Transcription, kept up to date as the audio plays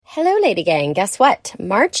Hello, Lady Gang. Guess what?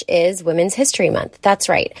 March is Women's History Month. That's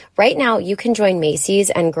right. Right now, you can join Macy's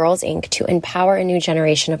and Girls Inc. to empower a new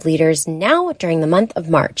generation of leaders now during the month of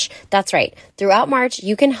March. That's right. Throughout March,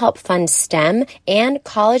 you can help fund STEM and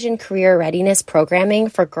college and career readiness programming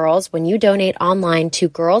for girls when you donate online to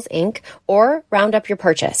Girls Inc. or round up your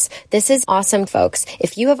purchase. This is awesome, folks.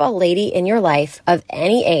 If you have a lady in your life of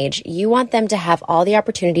any age, you want them to have all the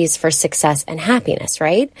opportunities for success and happiness,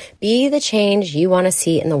 right? Be the change you want to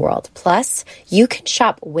see in the world. Plus, you can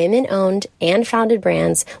shop women-owned and founded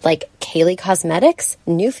brands like Kaylee Cosmetics,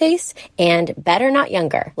 NuFace, and Better Not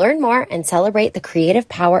Younger. Learn more and celebrate the creative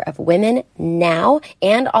power of women now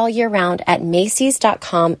and all year round at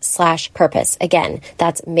Macys.com/purpose. Again,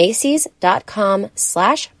 that's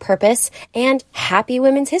Macys.com/purpose. And happy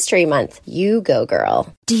Women's History Month. You go,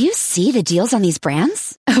 girl. Do you see the deals on these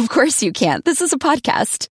brands? Of course you can't. This is a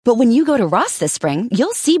podcast. But when you go to Ross this spring,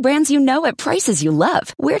 you'll see brands you know at prices you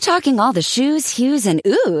love. We're talking all the shoes, hues, and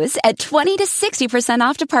oohs at 20 to 60%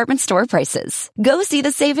 off department store prices. Go see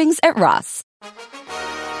the savings at Ross.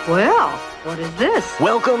 Well, what is this?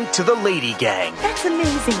 Welcome to the Lady Gang. That's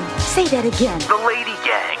amazing. Say that again. The Lady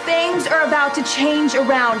Gang. Things are about to change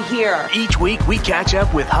around here. Each week, we catch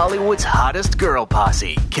up with Hollywood's hottest girl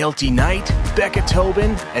posse, Keltie Knight, Becca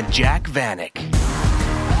Tobin, and Jac Vanek.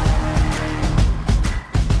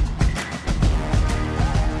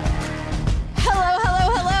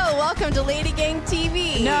 Welcome to Lady Gang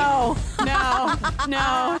TV. No,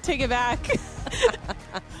 take it back.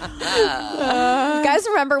 You guys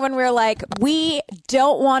remember when we were like, we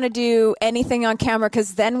don't want to do anything on camera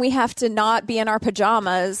because then we have to not be in our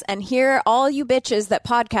pajamas, and here all you bitches that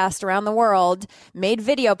podcast around the world made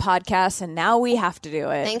video podcasts and now we have to do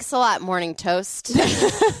it. Thanks a lot, Morning Toast.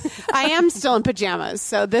 I am still in pajamas,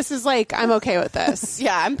 so this is like, I'm okay with this.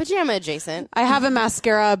 Yeah, I'm pajama adjacent. I have a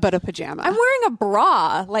mascara, but a pajama. I'm wearing a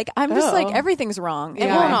bra. Like, I'm just like, everything's wrong. It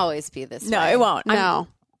won't always be this way. No, it won't. No.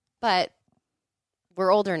 But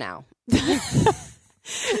we're older now.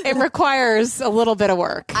 It requires a little bit of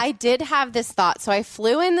work. I did have this thought, so I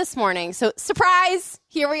flew in this morning. So, surprise!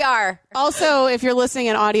 Here we are. Also, if you're listening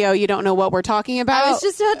in audio, you don't know what we're talking about. I was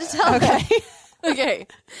just about to tell Okay. you. Okay.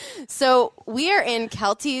 So, we are in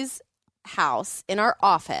Keltie's house in our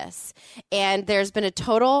office, and there's been a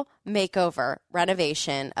total makeover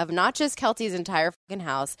renovation of not just Keltie's entire fucking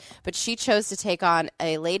house, but she chose to take on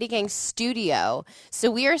a Lady Gang studio.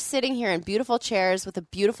 So we are sitting here in beautiful chairs with a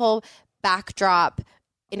beautiful backdrop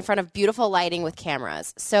in front of beautiful lighting with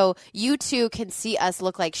cameras. So you too can see us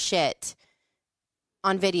look like shit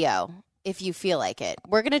on video if you feel like it.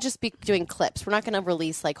 We're going to just be doing clips. We're not going to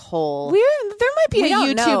release like whole... There might be a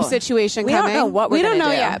YouTube situation coming. We don't know what we're going to do.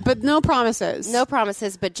 We don't know yet, but no promises. No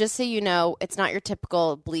promises, but just so you know, it's not your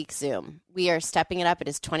typical bleak Zoom. We are stepping it up. It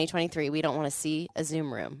is 2023. We don't want to see a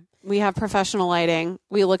Zoom room. We have professional lighting.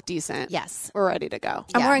 We look decent. Yes. We're ready to go.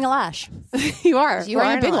 I'm wearing a lash. You are. You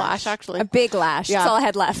wearing are a big a lash, actually. A big lash. Yeah. That's all I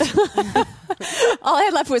had left. All I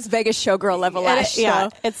had left was Vegas showgirl level lash. Yeah,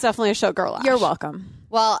 so. it's definitely a showgirl lash. You're welcome.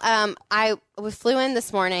 Well, we flew in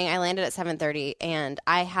this morning. I landed at 7:30, and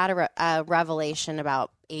I had a revelation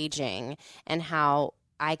about aging and how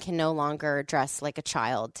I can no longer dress like a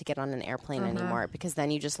child to get on an airplane anymore, because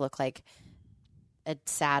then you just look like a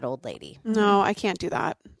sad old lady. No, I can't do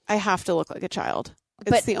that. I have to look like a child.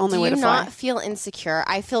 It's the only way to fly. Do you not feel insecure?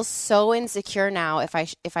 I feel so insecure now if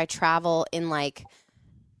I travel in like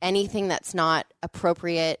anything that's not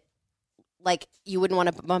appropriate. Like, you wouldn't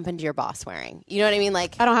want to bump into your boss wearing. You know what I mean?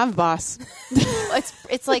 Like, I don't have a boss.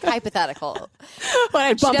 it's like hypothetical. When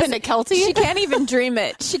I bump into Keltie? She can't even dream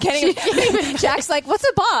it. She can't even. Jack's like, what's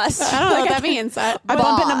a boss? I don't know what that means. I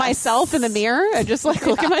bump into myself in the mirror and just like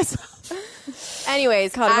look at myself.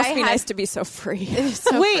 Anyways, God, it must be nice to be so free.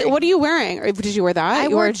 Wait, what are you wearing? Or did you wear that?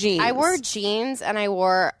 You wore jeans. I wore jeans, and I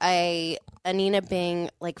wore a Nina Bing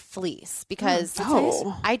like fleece, because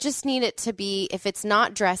I just need it to be, if it's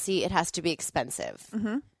not dressy, it has to be expensive.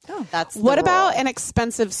 Mm-hmm. Oh. That's what the about rule. an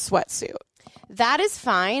expensive sweatsuit? That is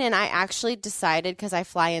fine, and I actually decided, because I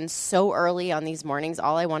fly in so early on these mornings,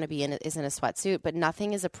 all I want to be in is in a sweatsuit, but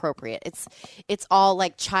nothing is appropriate. It's all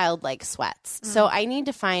like childlike sweats. So I need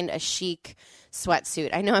to find a chic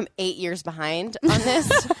sweatsuit. I know I'm 8 years behind on this,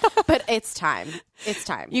 but it's time. It's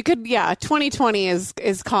time. You could, 2020 is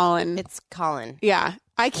calling. It's calling. Yeah.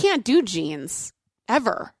 I can't do jeans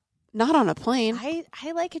ever. Not on a plane. I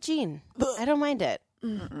like a jean. I don't mind it.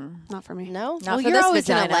 Not for me. No? Not Well, for you're this always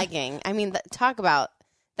vagina. in a legging. I mean, talk about,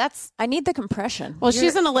 that's I need the compression. Well,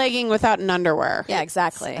 she's in a legging without an underwear. Yeah,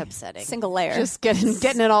 exactly. upsetting. Single layer. Just getting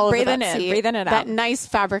it all over Breathing that in, seat. breathing it That out. nice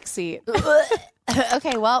fabric seat.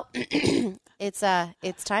 Okay, well, it's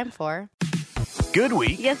time for Good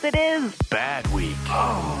week. Yes, it is. Bad week.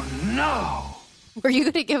 Were you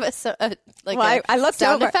going to give us a I looked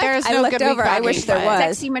sound over. effect? There's I no looked good week, over. I bad wish week, there but-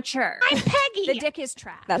 was. Sexy mature. I'm Peggy. The dick is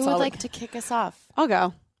trash. Who That's would all. like to kick us off? I'll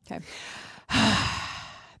go. Okay.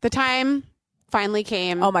 The time finally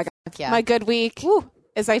came. Oh my god. Yeah. My good week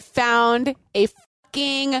is I found a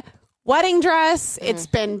fucking wedding dress. It's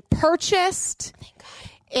been purchased.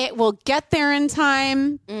 It will get there in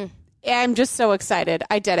time. I'm just so excited.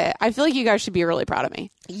 I did it. I feel like you guys should be really proud of me.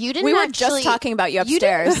 You didn't We were actually, just talking about you you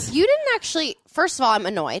didn't- upstairs. You didn't actually. First of all, I'm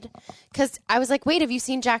annoyed because I was like, "Wait, have you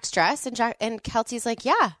seen Jack's dress?" And Kelty's like,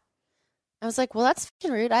 "Yeah." I was like, "Well, that's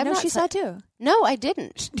fucking rude." No, she saw too. No, I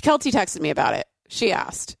didn't. Kelty texted me about it. She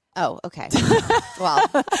asked. Oh, okay. Well,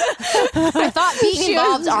 I thought being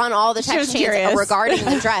involved on all the she was text chains curious. regarding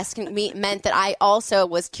the dress meant that I also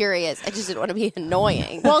was curious. I just didn't want to be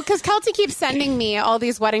annoying. Well, because Kelty keeps sending me all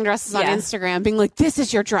these wedding dresses on Yeah. Instagram, being like, "This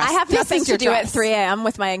is your dress. I have This nothing is your to do at dress." 3 a.m.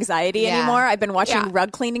 with my anxiety Yeah. anymore. I've been watching Yeah.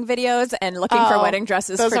 rug cleaning videos and looking for wedding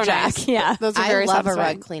dresses those for are Jack. nice. Yeah. Those are I very love a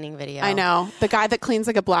satisfying. rug cleaning video. I know the guy that cleans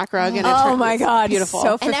like a black rug, and Oh my God, beautiful.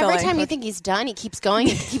 so And every fulfilling. time you think he's done, he keeps going.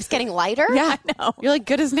 It keeps getting lighter. yeah, know. you're like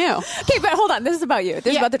good as new. Okay, but hold on. This is about you. This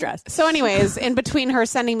is Yeah. about the dress. So, anyways, in between her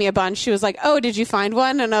sending me a bunch, she was like, "Oh, did you find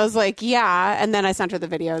one?" And I was like, "Yeah." And then I sent her the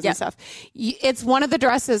videos Yeah. and stuff. It's one of the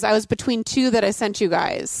dresses. I was between two that I sent you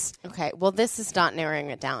guys. Okay. Well, this is not narrowing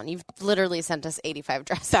it down. You've literally sent us 85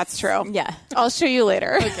 dresses. That's true. Yeah. I'll show you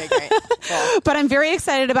later. Okay, great. Cool. But I'm very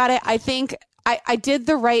excited about it. I think I did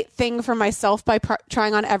the right thing for myself by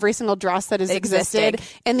trying on every single dress that has existed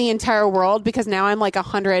in the entire world, because now I'm like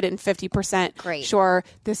 150% Great. sure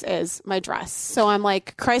this is my dress. So I'm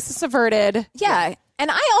like, crisis averted. Yeah. And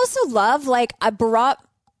I also love, like, I brought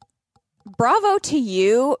bravo to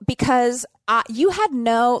you because you had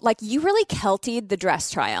no, like, you really Keltied the dress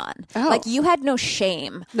try on. Oh. Like, you had no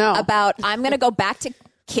shame No. about, I'm going to go back to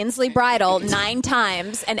Kinsley Bridal 9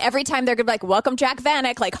 times, and every time they're gonna be like, "Welcome, Jack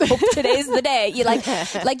Vanek." Like, hope today's the day. You like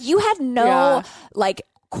you had no like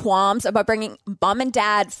qualms about bringing mom and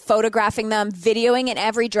dad, photographing them, videoing in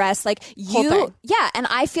every dress. Like Whole thing. yeah. And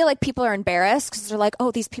I feel like people are embarrassed because they're like,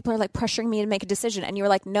 "Oh, these people are like pressuring me to make a decision," and you were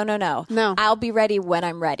like, "No. I'll be ready when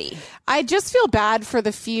I'm ready." I just feel bad for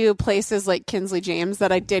the few places like Kinsley James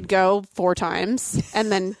that I did go 4 times and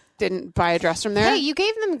then didn't buy a dress from there. Hey, you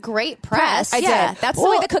gave them great press. I yeah, did. that's the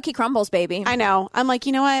Well, way the cookie crumbles, baby. I know. I'm like,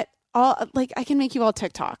 you know what? I can make you all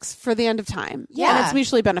TikToks for the end of time. Yeah. And it's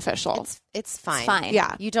mutually beneficial. It's fine. It's fine.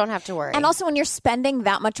 Yeah. You don't have to worry. And also, when you're spending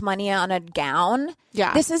that much money on a gown,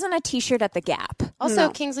 Yeah. this isn't a T-shirt at the Gap.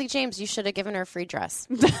 Also, Kingsley James, you should have given her a free dress.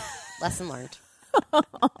 Lesson learned.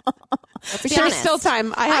 Let's be There's honest. still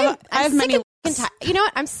time. I I'm have sick many. and you know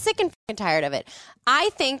what? I'm sick and fucking tired of it. I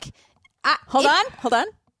think. Hold on.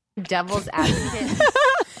 Devil's advocate.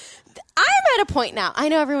 I'm at a point now. I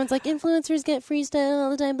know everyone's like, influencers get freestyle all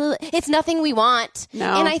the time. Blah, blah. It's nothing we want.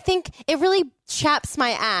 No. And I think it really chaps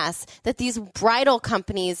my ass that these bridal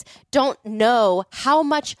companies don't know how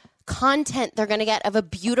much content they're going to get of a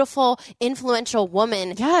beautiful, influential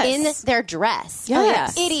woman Yes. in their dress.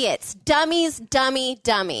 Yes. Idiots. Dummies. Dummy.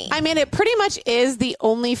 I mean, it pretty much is the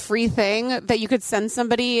only free thing that you could send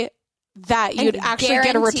somebody that you'd actually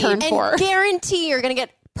get a return for. And guarantee you're going to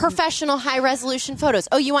get professional high-resolution photos.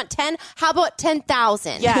 Oh, you want 10? How about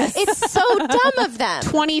 10,000? Yes. It's so dumb of them.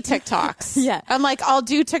 20 TikToks. Yeah. I'm like, I'll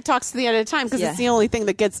do TikToks to the end of the time because Yeah. it's the only thing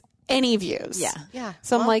that gets any views. Yeah. Yeah.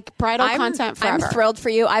 So I'm like, bridal content forever. I'm thrilled for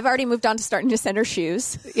you. I've already moved on to starting to send her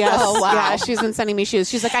shoes. Yes. Oh, wow. Yeah, she's been sending me shoes.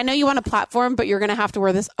 She's like, I know you want a platform, but you're going to have to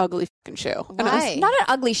wear this ugly fucking shoe. And I was- Why? Not an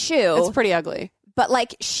ugly shoe, It's pretty ugly. but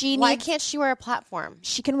like she Why needs. can't she wear a platform?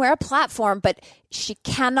 She can wear a platform, but she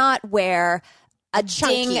cannot wear a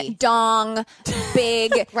Chunky. ding dong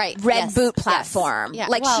big Right, red yes, boot yes. platform. Yeah,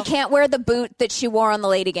 Like well- she can't wear the boot that she wore on the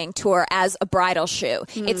Lady Gang tour as a bridal shoe.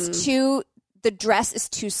 It's too. The dress is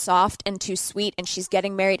too soft and too sweet, and she's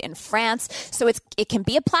getting married in France, so it can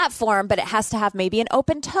be a platform, but it has to have maybe an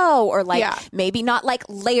open toe or like maybe not like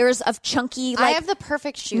layers of chunky. I Like have the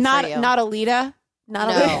perfect shoe Not for you. Alita. not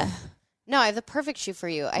no. a No, I have the perfect shoe for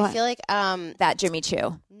you. I feel like that Jimmy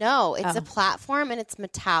Choo. no, it's a platform and it's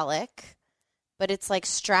metallic, but it's like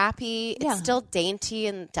strappy. Yeah. It's still dainty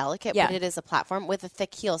and delicate, Yeah. but it is a platform with a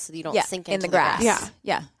thick heel so that you don't Yeah, sink in into the grass.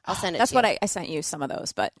 Yeah. I'll send it That's to what you. I sent you some of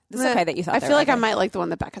those, but it's okay that you thought I they feel were like I ugly. might like the one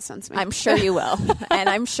that Becca sends me. I'm sure you will, and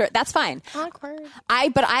I'm sure that's fine. Awkward.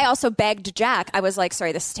 But I also begged Jack. I was like,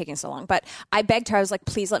 sorry, this is taking so long, but I begged her. I was like,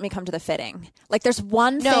 please let me come to the fitting. Like, there's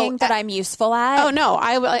one thing that I'm useful at. Oh, no.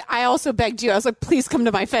 I also begged you. I was like, please come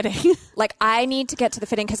to my fitting. Like, I need to get to the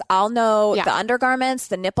fitting because I'll know the undergarments,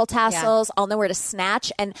 the nipple tassels. I'll know where a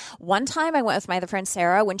snatch. And one time I went with my other friend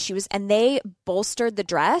Sarah when she was, and they bolstered the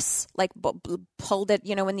dress, like pulled it,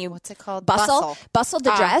 when you, what's it called? Bustled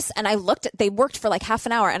the dress. And they worked for like half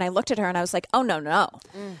an hour, and I looked at her and I was like, oh, no.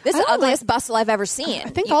 This is the ugliest bustle I've ever seen. I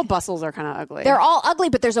think all bustles are kind of ugly. They're all ugly,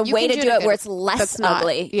 but there's a way to do it where it's less that's not,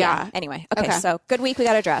 ugly. Yeah. Anyway. Okay. So good week. We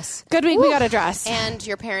got a dress. Good week. We got a dress. And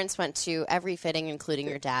your parents went to every fitting, including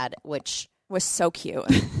your dad, which was so cute.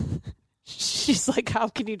 She's like, how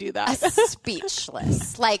can you do that?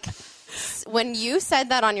 Speechless. Like, when you said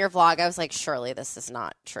that on your vlog, I was like, surely this is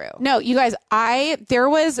not true. No, you guys,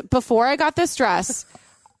 before I got this dress,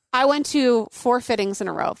 I went to 4 fittings in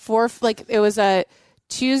a row. It was a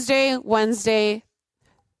Tuesday, Wednesday,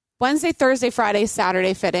 Thursday, Friday,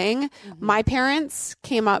 Saturday fitting. Mm-hmm. My parents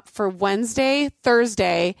came up for Wednesday,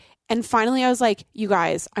 Thursday, and finally I was like, you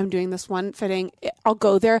guys, I'm doing this one fitting. I'll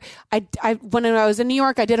go there. When I was in New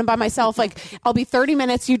York, I did them by myself. Like, I'll be 30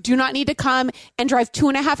 minutes. You do not need to come and drive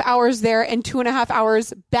 2.5 hours there and 2.5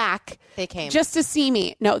 hours back. They came just to see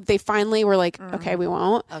me. No, they finally were like, okay, we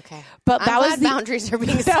won't. Okay. But boundaries are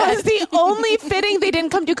being set. That was the only fitting they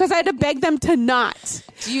didn't come to because I had to beg them to not.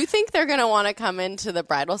 Do you think they're going to want to come into the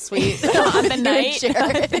bridal suite on the night?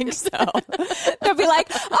 I think so. They'll be like,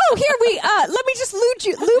 oh, here let me just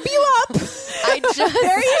lube you up. There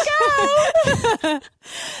you go.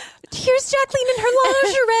 Here's Jacqueline in her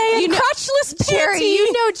lingerie and crotchless panties. Jerry,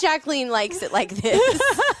 you know Jacqueline likes it like this.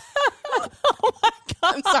 Oh my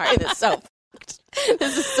God. I'm sorry,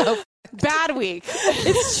 this is so bad week.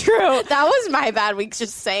 It's true. That was my bad week,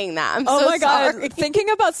 just saying that. I'm oh so my God. sorry. Thinking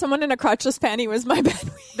about someone in a crotchless panty was my bad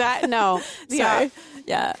week. No. Sorry.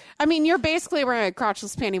 Yeah. I mean, you're basically wearing a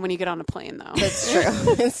crotchless panty when you get on a plane, though. That's true.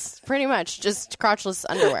 It's pretty much just crotchless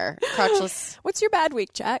underwear. Crotchless. What's your bad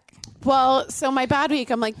week, Jack? Well, so my bad week,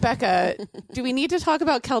 I'm like, Becca, do we need to talk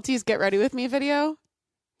about Kelty's Get Ready With Me video?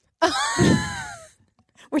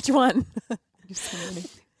 Which one?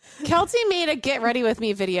 Kelty made a Get Ready With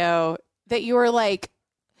Me video that you were like,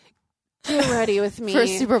 get ready with me. For a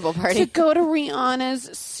Super Bowl party. To go to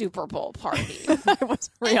Rihanna's Super Bowl party. It was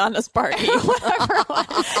Rihanna's party. Whatever.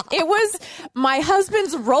 It was my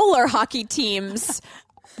husband's roller hockey team's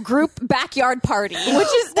group backyard party. Which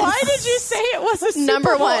is why did you say it was a Super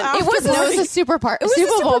number Bowl one? It was a Super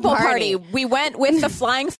Bowl party. We went with the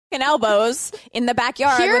flying fucking elbows in the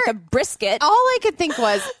backyard with a brisket. All I could think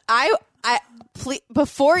was please,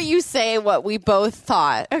 before you say what we both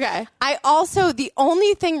thought, okay. The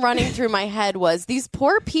only thing running through my head was these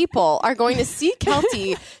poor people are going to see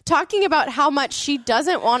Kelty talking about how much she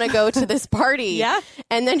doesn't want to go to this party. Yeah.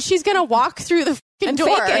 And then she's going to walk through the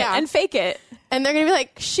door. Fake it. And they're going to be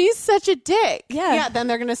like, she's such a dick. Yeah. Then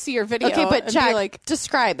they're going to see your video. Okay, but Jack, be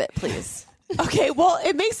describe it, please. Okay, well,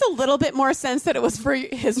 it makes a little bit more sense that it was for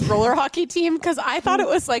his roller hockey team because I thought it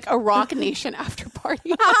was like a Rock Nation after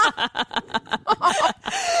party. And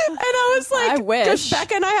I was like, I wish. Because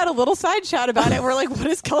Becca and I had a little side chat about it. We're like, what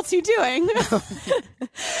is Kelty doing?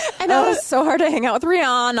 And it was so hard to hang out with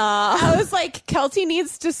Rihanna. I was like, Kelty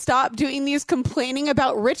needs to stop doing these complaining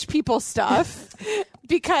about rich people stuff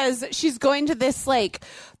because she's going to this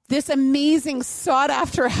amazing sought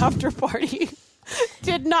after party.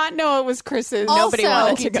 Did not know it was Chris's. Nobody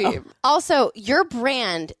wanted to go. Also, your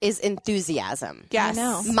brand is enthusiasm. Yes. I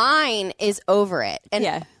know. Mine is over it.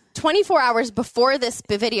 And 24 hours before this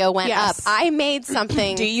video went up, I made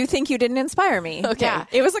something. Do you think you didn't inspire me? Okay. Yeah.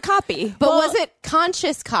 It was a copy. But was it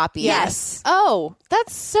conscious copy? Yes. Oh,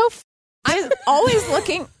 that's so I'm always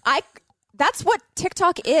looking. That's what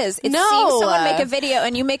TikTok is. It's seeing someone make a video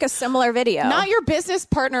and you make a similar video. Not your business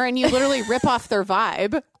partner and you literally rip off their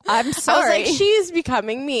vibe. I'm sorry. I was like, she's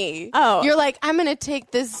becoming me. Oh. You're like, I'm going to take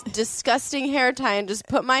this disgusting hair tie and just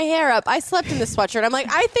put my hair up. I slept in the sweatshirt. I'm like,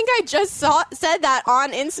 I think I just said that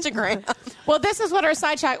on Instagram. Well, this is what our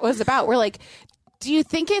side chat was about. We're like, do you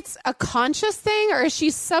think it's a conscious thing or is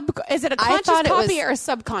it a conscious copy or a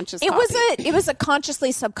subconscious copy? It was a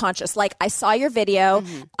consciously subconscious. Like, I saw your video.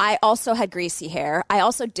 Mm-hmm. I also had greasy hair. I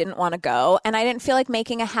also didn't want to go and I didn't feel like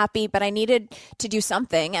making a happy, but I needed to do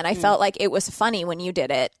something and I felt like it was funny when you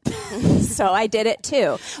did it. So I did it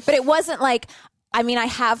too. But it wasn't like, I mean, I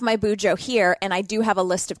have my Bujo here, and I do have a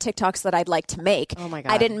list of TikToks that I'd like to make. Oh, my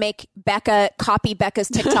God. I didn't copy Becca's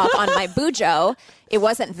TikTok on my Bujo. It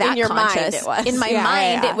wasn't that in your conscious. Mind it was. In my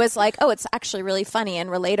mind, it was like, oh, it's actually really funny and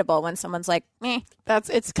relatable when someone's like, meh.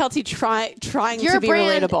 It's Kelty trying your to be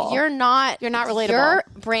brand, relatable. You're not relatable. Your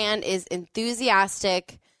brand is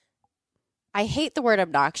enthusiastic, I hate the word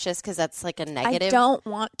obnoxious because that's like a negative. I don't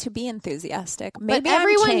want to be enthusiastic. But Maybe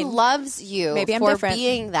everyone I'm changed. loves you Maybe I'm for different.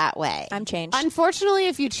 being that way. I'm changed. Unfortunately,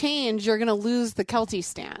 if you change, you're going to lose the Kelty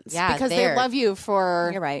stance. Yeah, because they they're- love you for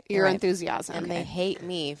You're right, your you're right. enthusiasm. and they hate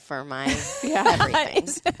me for my Yeah. everything.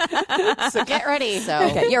 So get ready. So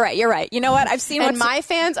okay, you're right. You're right. You know what? I've seen and what's my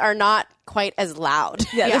fans are not quite as loud.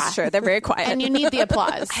 yeah, that's true. They're very quiet. And you need the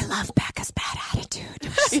applause. I love Becca's bad attitude.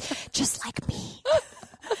 Just like me.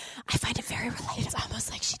 I find it very relatable. It's almost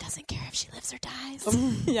like she doesn't care if she lives or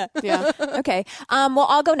dies. Yeah. Yeah. Okay. Well,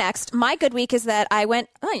 I'll go next. My good week is that I went.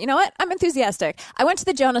 Oh, you know what? I'm enthusiastic. I went to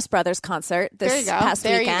the Jonas Brothers concert There this you go. past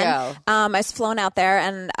There you weekend. go. I was flown out there,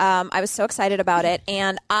 and I was so excited about it.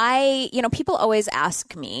 And people always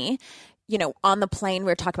ask me. On the plane,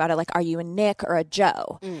 we were talking about it, like, are you a Nick or a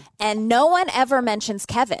Joe? And no one ever mentions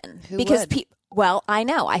Kevin because would? well, I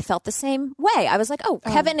know. I felt the same way. I was like,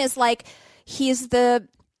 Kevin is like, he's the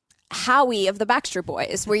Howie of the Backstreet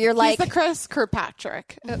Boys, where you're like, He's the Chris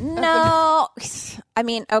Kirkpatrick. no, I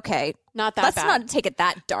mean, okay, Not that let's bad. not take it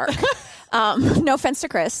that dark. No offense to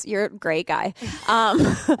Chris, you're a great guy.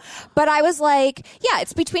 But I was like, yeah,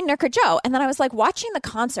 it's between Nick or Joe. And then I was like watching the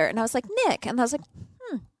concert, and I was like, Nick, and I was like,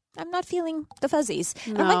 I'm not feeling the fuzzies.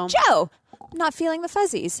 And I'm No. like, Joe, I'm not feeling the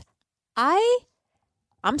fuzzies.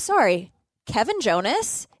 I'm sorry, Kevin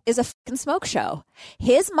Jonas is a fucking smoke show.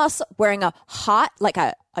 His muscle, wearing a hot, like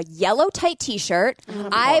a yellow tight T-shirt.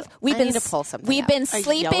 I need to pull something We've up. been A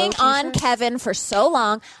sleeping yellow on t-shirt? Kevin for so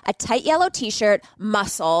long. A tight yellow T-shirt,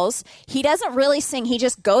 muscles. He doesn't really sing. He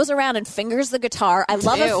just goes around and fingers the guitar. I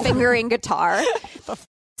love Ew. a fingering guitar.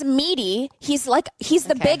 It's meaty. He's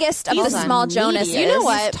the biggest of the Hold on. small Jonas. You know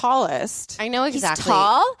what? He's tallest. I know He's exactly.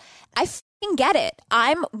 tall. I fucking get it.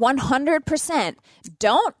 I'm 100%.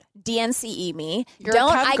 Don't DNCE me. You're a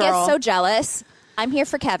Don't. Kev I girl. get so jealous. I'm here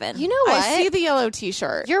for Kevin. You know what? I see the yellow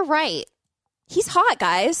T-shirt. You're right. He's hot,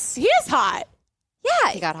 guys. He is hot.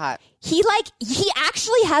 Yeah. He got hot. He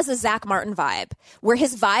actually has a Zach Martin vibe, where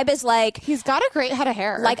his vibe is like, He's got a great head of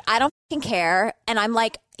hair. like, I don't fucking care. And I'm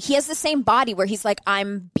like, he has the same body where he's like,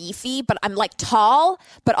 I'm beefy, but I'm like tall,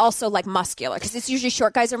 but also like muscular. Because it's usually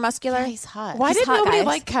short guys are muscular. Yeah, he's hot. why he's did hot, nobody guys.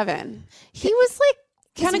 like Kevin? He was like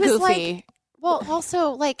Kind of he was goofy. like- well,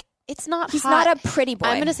 also like it's not. He's hot. not a pretty boy.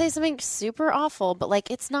 I'm going to say something super awful, but like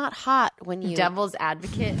it's not hot when you Devil's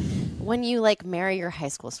advocate. when you like marry your high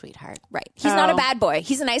school sweetheart. Right. He's not Oh. a bad boy.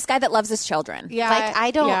 He's a nice guy that loves his children. Yeah, Like,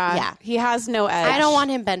 I don't- yeah. He has no edge. I don't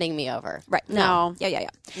want him bending me over. Right. No. Yeah.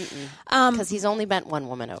 because he's only bent one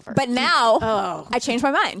woman over. But now, Oh. I changed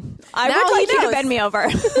my mind. I Now would he like you to knows. bend me over.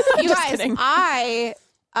 You guys,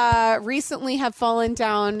 I recently have fallen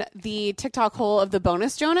down the TikTok hole of the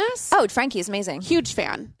bonus Jonas. Oh, Frankie is amazing. Huge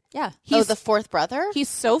fan. Yeah. oh, the fourth brother. He's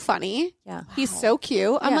so funny. Yeah. He's so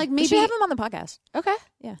cute. I'm Yeah. like, We maybe should have him on the podcast. Okay.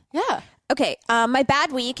 Yeah. Yeah. Okay, my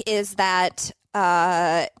bad week is that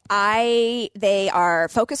they are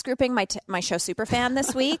focus grouping my show Superfan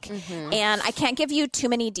this week, and I can't give you too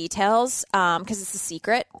many details because it's a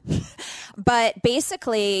secret. But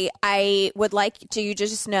basically, I would like to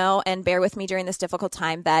just know and bear with me during this difficult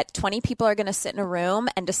time that 20 people are going to sit in a room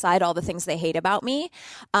and decide all the things they hate about me,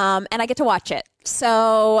 and I get to watch it.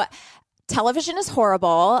 So television is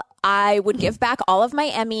horrible. I would give back all of my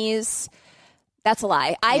Emmys. That's a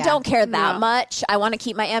lie. I don't care that much. I want to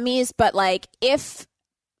keep my Emmys, but like if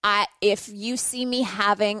you see me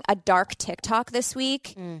having a dark TikTok this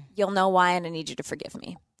week, you'll know why, and I need you to forgive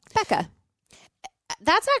me. Becca.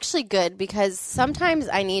 That's actually good because sometimes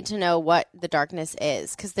I need to know what the darkness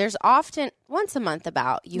is because there's often once a month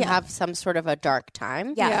about you have some sort of a dark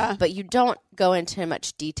time. Yeah. But you don't go into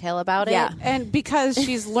much detail about it. Yeah. And because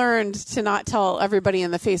she's learned to not tell everybody in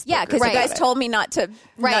the Facebook Yeah, because group you guys about it. told me not to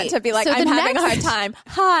be like, So I'm the having a hard next- time.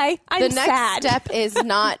 Hi, I'm The next sad. step is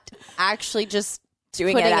not actually just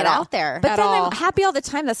Doing putting it at all. out there. But At then all. I'm happy all the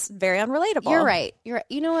time. That's very unrelatable. You're right. You're right.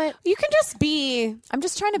 You know what? You can just be I'm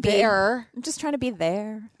just trying to be there, I'm just trying to be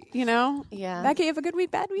there. you know? Yeah. Becca, you have a good week,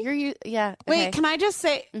 bad week? Yeah. Wait, okay. can I just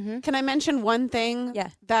say, can I mention one thing?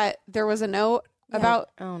 Yeah. That there was a note about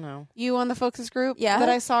Oh no. you on the focus group Yeah. that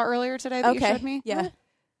I saw earlier today that you showed me? Yeah.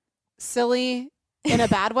 Silly in a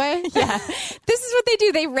bad way? Yeah. This is what they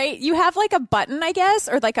do. They rate, you have like a button, I guess,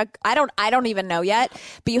 or like I don't even know yet,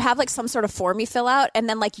 but you have like some sort of form you fill out, and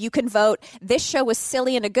then like you can vote, this show was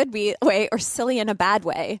silly in a good way or silly in a bad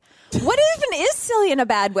way. What even is silly in a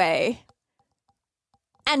bad way?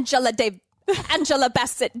 Angela Angela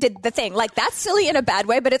Bassett did the thing. Like, that's silly in a bad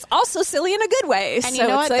way, but it's also silly in a good way. And you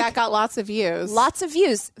know what? That got lots of views. Lots of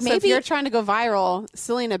views. So if you're trying to go viral,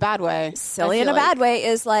 silly in a bad way. Silly in a bad way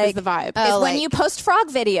is like is the vibe. Is when you post frog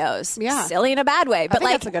videos. Yeah. Silly in a bad way. But think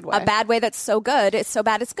like that's a good way. a bad way that's so good, it's so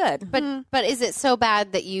bad it's good. But is it so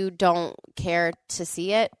bad that you don't care to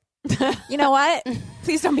see it? You know what?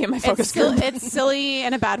 Please don't be in my focus group. It's silly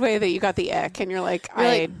in a bad way that you got the ick and you're like,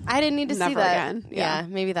 I didn't need to see never that. again. Yeah,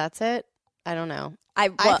 maybe that's it. I don't know. I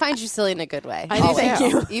find you silly in a good way. I do Always.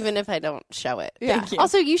 too. Even if I don't show it. Yeah. Thank you.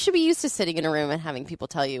 Also, you should be used to sitting in a room and having people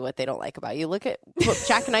tell you what they don't like about you. Look at what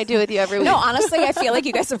Jack and I do with you every week. No, honestly, I feel like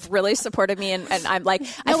you guys have really supported me, and I'm like,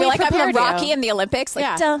 I No, feel we like I'm prepared a Rocky you. in the Olympics, like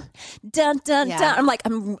Yeah. dun dun dun Yeah. dun. I'm like,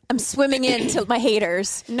 I'm swimming into my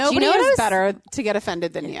haters. Nobody what I is was- better to get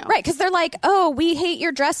offended than you. Right, because they're like, oh, we hate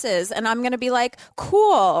your dresses. And I'm going to be like,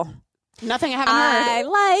 cool. Nothing I haven't I heard.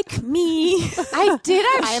 like me. I did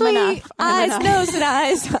actually. I am enough. I'm Eyes, enough. nose, and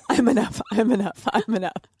eyes. I'm enough. I'm enough. I'm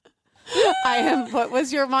enough. I am. What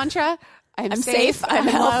was your mantra? I'm safe. I'm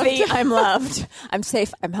healthy. loved. I'm loved. I'm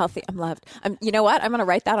safe. I'm healthy. I'm loved. You know what? I'm going to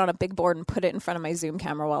write that on a big board and put it in front of my Zoom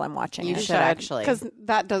camera while I'm watching You it. should actually. because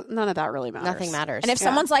none of that really matters. Nothing matters. And if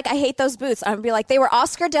someone's like, I hate those boots, I'm going to be like, they were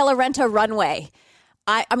Oscar de la Renta runway.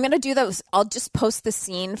 I'm going to do those. I'll just post the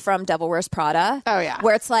scene from Devil Wears Prada. Oh, yeah.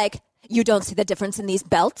 Where it's like, you don't see the difference in these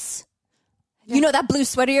belts? You know that blue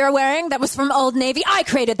sweater you're wearing? That was from Old Navy. I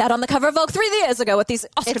created that on the cover of Vogue 3 years ago with these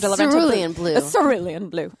Oscar It's de la Renta cerulean blue. It's cerulean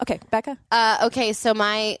blue. Okay, Becca? Okay, so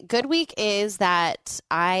my good week is that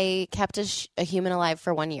I kept a human alive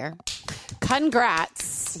for 1 year.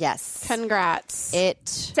 Congrats. Yes. Congrats.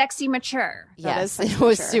 Sexy mature. Yes, That is it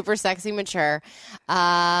was mature. super sexy mature.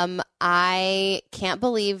 I can't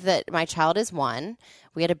believe that my child is 1.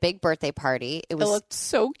 We had a big birthday party. It It was looked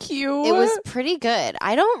so cute. it was pretty good.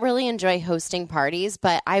 I don't really enjoy hosting parties,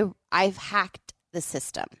 but I've hacked the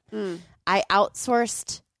system. I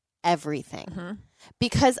outsourced everything.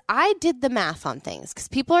 Because I did the math on things. Because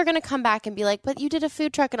people are going to come back and be like, but you did a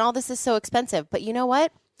food truck and all this is so expensive. But you know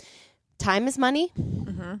what? Time is money.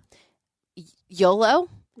 YOLO.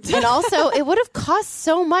 And also, it would have cost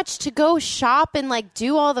so much to go shop and like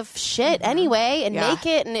do all the shit anyway and make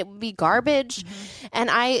it, and it would be garbage. And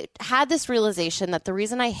I had this realization that the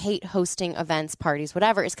reason I hate hosting events, parties,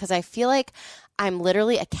 whatever, is because I feel like I'm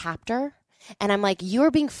literally a captor. And I'm like, you're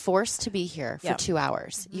being forced to be here for 2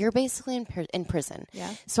 hours. You're basically in prison.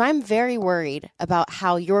 Yeah. So I'm very worried about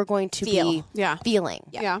how you're going to be feeling.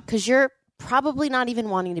 Yeah. Because you're probably not even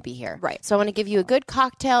wanting to be here. Right. So I want to give you a good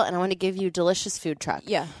cocktail and I want to give you a delicious food truck.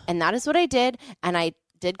 Yeah. And that is what I did. And I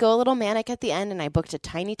did go a little manic at the end and I booked a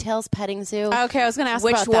Tiny Tails petting zoo. Okay, I was going to ask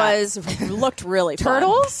Which about that. looked really fun.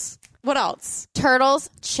 Turtles? What else? Turtles,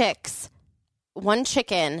 chicks, 1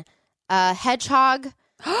 chicken, a hedgehog,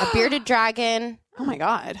 a bearded dragon, Oh my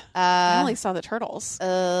God. I only saw the turtles.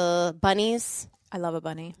 bunnies. I love a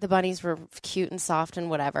bunny. The bunnies were cute and soft and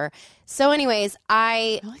whatever. So anyways,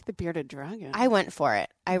 I like the bearded dragon. I went for it.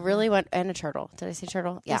 I really went, and a turtle. Did I say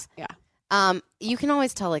turtle? Yeah. Yeah. You can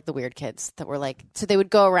always tell like the weird kids that were like, so they would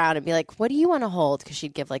go around and be like, "What do you want to hold?" Because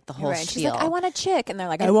she'd give like the whole Right. She's spiel. like, I want a chick. And they're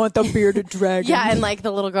like, I want the bearded dragon. Yeah, and like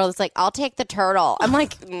the little girl that's like, "I'll take the turtle." I'm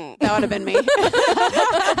like, That would have been me.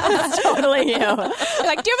 Totally you. They're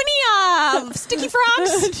like, do you have any sticky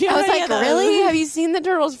frogs? I was like, really? Have you seen the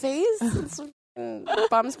turtle's face? It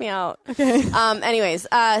bums me out. Okay. Anyways,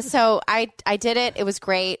 so I did it. It was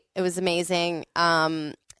great. It was amazing.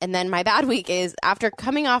 And then my bad week is after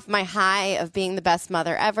coming off my high of being the best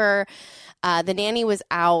mother ever, the nanny was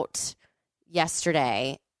out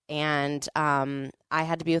yesterday and I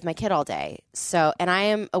had to be with my kid all day. So, and I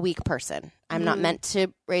am a weak person. I'm not meant to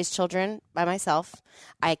raise children by myself.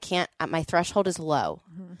 I can't, my threshold is low.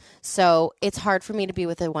 So it's hard for me to be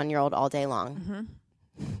with a 1-year-old all day long.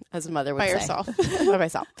 As a mother would By say. yourself. By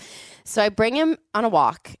myself. So I bring him on a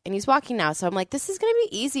walk, and he's walking now. So I'm like, this is going to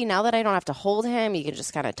be easy now that I don't have to hold him. He can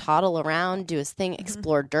just kind of toddle around, do his thing,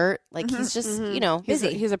 explore dirt. Like he's just, you know,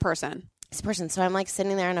 busy. He's a person. This person. So I'm like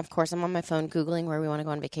sitting there, and of course I'm on my phone Googling where we want to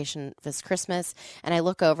go on vacation this Christmas. And I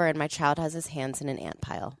look over, and my child has his hands in an ant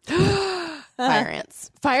pile. Fire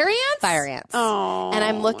ants. Fire ants? Fire ants. Oh, and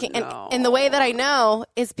I'm looking, no. and the way that I know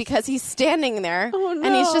is because he's standing there,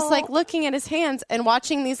 and he's just like looking at his hands and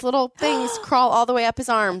watching these little things crawl all the way up his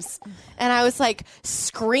arms. And I was like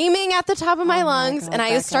screaming at the top of my lungs, and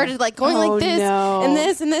I started like going like this no. and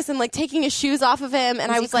this and this, and like taking his shoes off of him.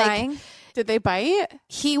 And I was like, Did they bite?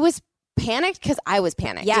 he was panicked because I was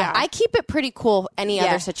panicked. Yeah. I keep it pretty cool any Yeah.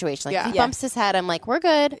 other situation. Like Yeah. he bumps his head, I'm like, we're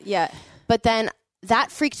good. Yeah. But then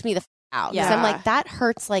that freaked me the out. Yeah. So I'm like, that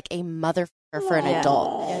hurts like a mother for an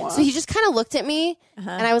adult. So he just kind of looked at me, and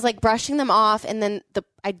I was like brushing them off, and then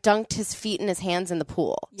I dunked his feet and his hands in the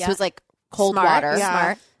pool. So it was like cold water.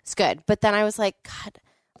 Smart. It's good. But then I was like, God,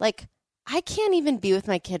 like I can't even be with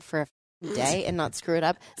my kid for a day and not screw it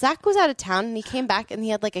up. Zach was out of town, and he came back, and he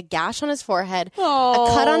had like a gash on his forehead, a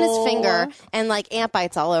cut on his finger, and like ant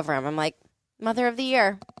bites all over him. I'm like, mother of the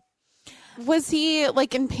year. Was he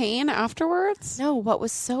like in pain afterwards? No, what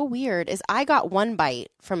was so weird is I got one bite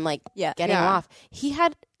from like getting him off. He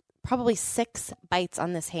had probably 6 bites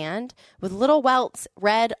on this hand with little welts,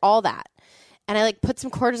 red, all that. And I like put some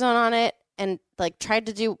cortisone on it and like tried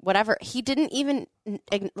to do whatever. He didn't even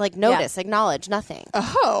like notice, acknowledge, nothing.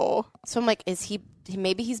 Oh. So I'm like,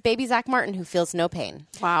 maybe he's baby Zach Martin who feels no pain.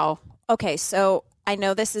 Wow. Okay, so I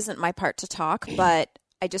know this isn't my part to talk, but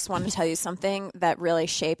I just want to tell you something that really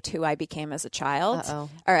shaped who I became as a child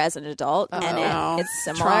or as an adult. And it's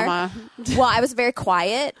similar. Trauma. Well, I was very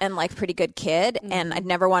quiet and like pretty good kid, and I'd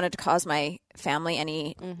never wanted to cause my family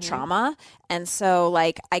any trauma. And so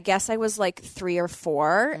like, I guess I was like 3 or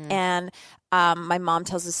 4 and my mom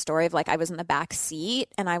tells this story of like, I was in the back seat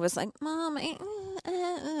and I was like, Mom,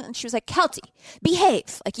 and she was like, Kelty,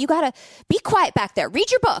 behave. Like, you gotta be quiet back there.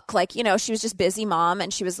 Read your book. Like, you know, she was just busy mom.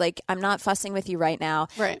 And she was like, I'm not fussing with you right now.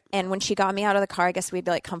 Right. And when she got me out of the car, I guess we'd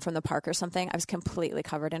like come from the park or something. I was completely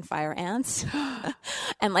covered in fire ants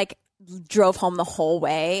and like drove home the whole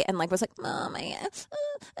way and like was like, Mom,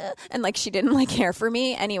 and like she didn't like care for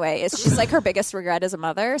me anyway. She's like her biggest regret as a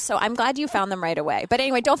mother. So I'm glad you found them right away. But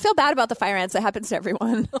anyway, don't feel bad about the fire ants. It happens to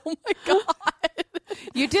everyone. Oh my God.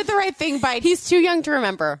 You did the right thing by... He's too young to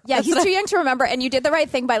remember. Yeah, he's too young to remember, and you did the right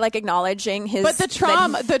thing by like acknowledging his... But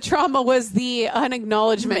the trauma was the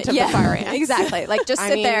unacknowledgement of the fire ants. Exactly. Like just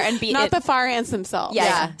sit there and be... Not the fire ants themselves.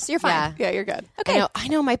 Yeah. So you're fine. Yeah, you're good. Okay. I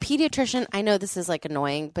know my pediatrician, I know this is like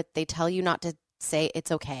annoying, but they tell you not to say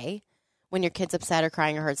it's okay when your kid's upset or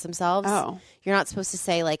crying or hurts themselves. Oh. You're not supposed to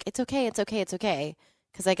say like, it's okay, it's okay, it's okay.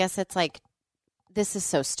 Because I guess it's like, this is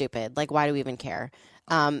so stupid. Like, why do we even care?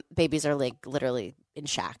 Babies are like literally in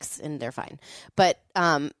shacks and they're fine. But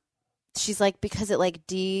she's like, because it like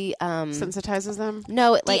sensitizes them?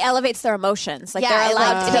 No, it like elevates their emotions. Like they're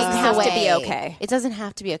allowed. It doesn't have to be okay. It doesn't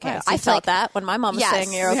have to be okay. So I felt that when my mom was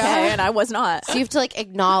saying you're okay and I was not. So you have to like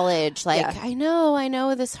acknowledge like, I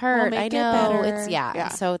know this hurt. I know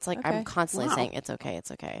it's So it's like I'm constantly saying it's okay,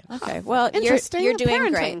 it's okay. Okay. Well, you're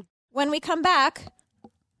doing great. When we come back,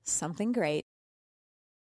 something great.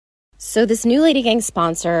 So this new Lady Gang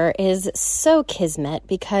sponsor is so kismet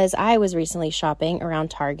because I was recently shopping around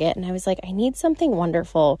Target and I was like, I need something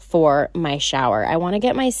wonderful for my shower. I want to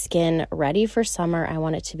get my skin ready for summer. I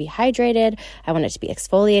want it to be hydrated. I want it to be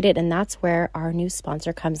exfoliated. And that's where our new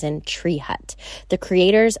sponsor comes in, Tree Hut. The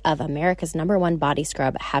creators of America's #1 body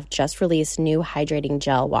scrub have just released new hydrating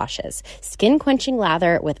gel washes. Skin quenching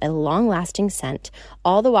lather with a long-lasting scent.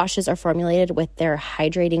 All the washes are formulated with their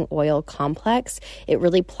hydrating oil complex. It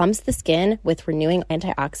really plumps the skin with renewing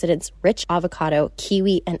antioxidants, rich avocado,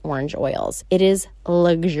 kiwi, and orange oils. It is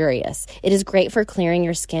luxurious. It is great for clearing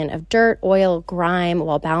your skin of dirt, oil, grime,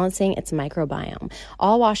 while balancing its microbiome.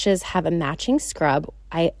 All washes have a matching scrub.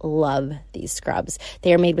 I love these scrubs.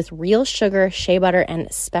 They are made with real sugar, shea butter, and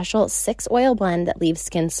special 6-oil blend that leaves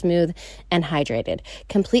skin smooth and hydrated.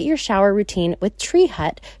 Complete your shower routine with Tree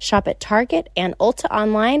Hut. Shop at Target and Ulta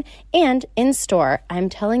online and in-store. I'm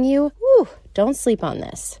telling you, don't sleep on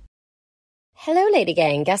this. Hello, Lady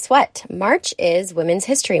Gang. Guess what? March is Women's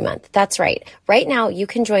History Month. That's right. Right now, you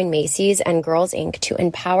can join Macy's and Girls Inc. to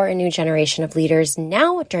empower a new generation of leaders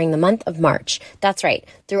now during the month of March. That's right.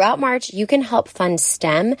 Throughout March, you can help fund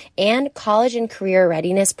STEM and college and career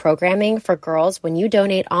readiness programming for girls when you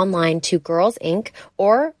donate online to Girls Inc.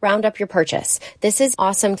 or round up your purchase. This is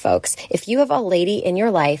awesome, folks. If you have a lady in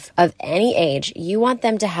your life of any age, you want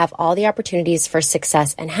them to have all the opportunities for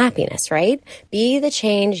success and happiness, right? Be the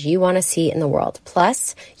change you want to see in the world.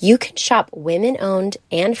 Plus, you can shop women-owned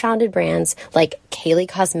and founded brands like Kaylee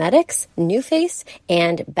Cosmetics, NuFace,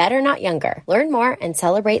 and Better Not Younger. Learn more and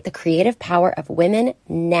celebrate the creative power of women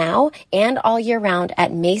now and all year round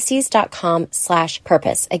at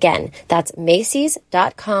Macy's.com/purpose. Again, that's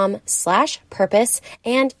Macy's.com/purpose.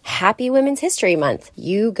 And happy Women's History Month.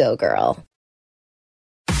 You go, girl.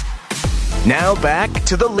 Now back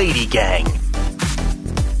to the Lady Gang.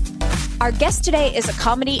 Our guest today is a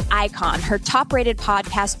comedy icon. Her top-rated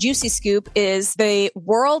podcast, Juicy Scoop, is the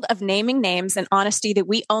world of naming names and honesty that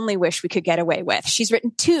we only wish we could get away with. She's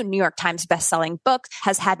written 2 New York Times best-selling books,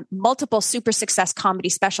 has had multiple super success comedy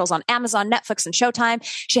specials on Amazon, Netflix, and Showtime.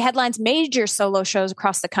 She headlines major solo shows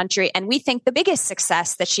across the country, and we think the biggest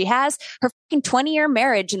success that she has, her fucking 20-year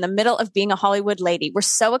marriage in the middle of being a Hollywood lady. We're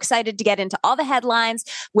so excited to get into all the headlines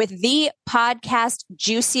with the podcast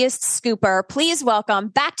Juiciest Scooper. Please welcome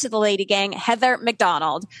back to the Lady Gang, Heather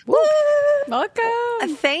McDonald. Woo!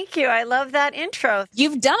 Welcome. Thank you. I love that intro.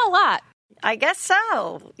 You've done a lot. I guess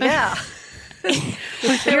so. Yeah.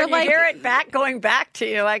 You're when you hear it going back to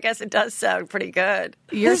you, I guess it does sound pretty good.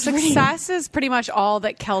 Your success is pretty much all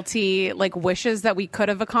that Kelty wishes that we could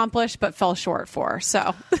have accomplished but fell short for.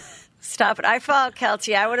 So Stop it. I followed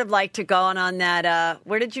Kelty. I would have liked to gone on that.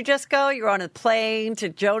 Where did you just go? You were on a plane to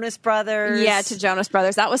Jonas Brothers. Yeah, to Jonas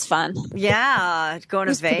Brothers. That was fun. Yeah, going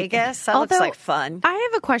to Vegas. That looks like fun. I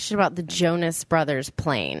have a question about the Jonas Brothers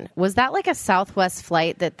plane. Was that like a Southwest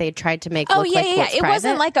flight that they tried to make look like what's It private?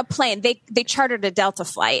 wasn't like a plane. They chartered a Delta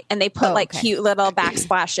flight and they put cute little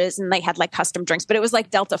backsplashes and they had custom drinks, but it was like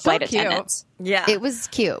Delta flight attendants. Yeah. It was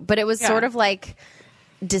cute, but it was sort of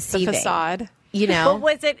deceiving. the facade. You know? But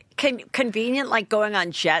was it convenient, going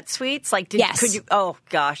on jet suites? Yes. Could you? Oh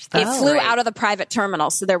gosh, It flew out of the private terminal,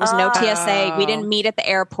 so there was no TSA. We didn't meet at the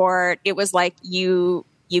airport. It was like you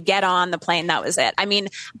get on the plane. That was it. I mean,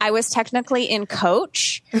 I was technically in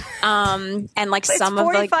coach, and some of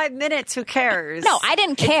 45 minutes. Who cares? No, I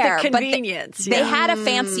didn't care. It's the convenience. But they had a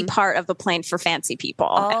fancy part of the plane for fancy people.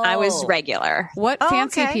 And I was regular. What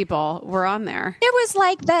fancy people were on there? It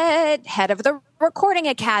was the head of the recording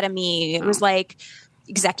academy. It was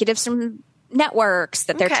executives from networks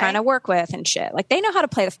that they're trying to work with and shit. They know how to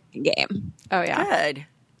play the fucking game. Oh, yeah. Good.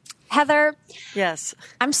 Heather, yes,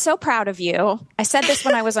 I'm so proud of you. I said this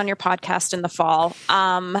when I was on your podcast in the fall.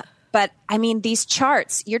 But I mean, these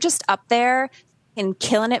charts, you're just up there and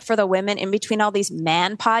killing it for the women in between all these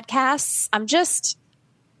man podcasts. I'm just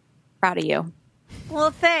proud of you.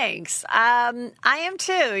 Well, thanks. I am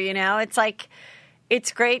too.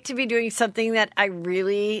 It's great to be doing something that I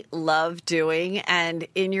really love doing. And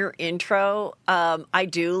in your intro, I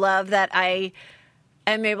do love that I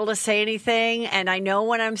am able to say anything. And I know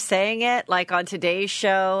when I'm saying it, on today's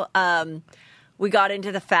show, we got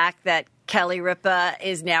into the fact that Kelly Ripa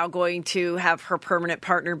is now going to have her permanent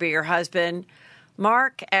partner be her husband,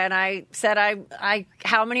 Mark. And I said,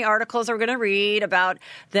 how many articles are we going to read about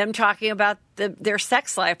them talking about their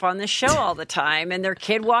sex life on this show all the time and their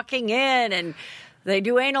kid walking in and they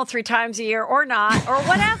do anal 3 times a year or not or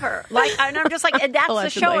whatever. And I'm just and that's the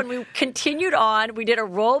show. And we continued on. We did a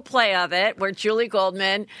role play of it where Julie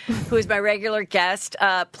Goldman, who is my regular guest,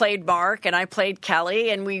 played Mark and I played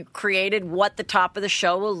Kelly. And we created what the top of the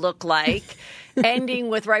show will look like, ending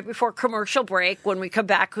with right before commercial break when we come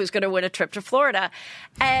back, who's going to win a trip to Florida.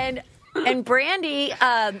 And Brandy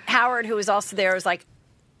Howard, who was also there, was I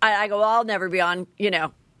go, I'll never be on,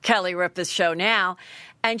 Kelly Ripa's show now.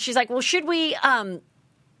 And she's like, well, should we,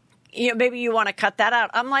 maybe you want to cut that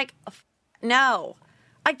out. I'm like, no,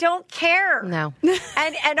 I don't care. No.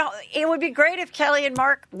 And it would be great if Kelly and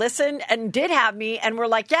Mark listened and did have me and were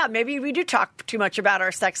like, yeah, maybe we do talk too much about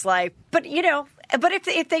our sex life. But, but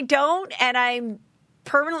if they don't and I'm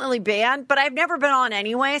permanently banned, but I've never been on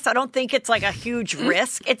anyway, so I don't think it's a huge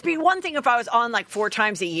risk. It'd be one thing if I was on 4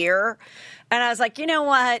 times a year and I was like, you know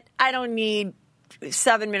what? I don't need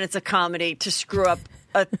 7 minutes of comedy to screw up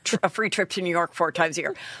a free trip to New York 4 times a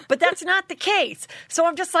year. But that's not the case. So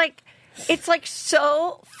I'm just it's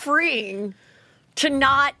so freeing to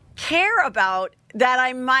not care about that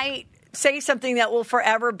I might say something that will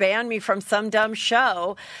forever ban me from some dumb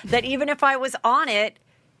show that even if I was on it,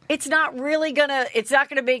 it's not gonna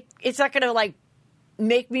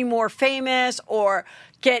make me more famous or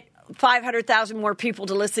get 500,000 more people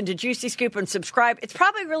to listen to Juicy Scoop and subscribe. It's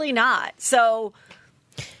probably really not. So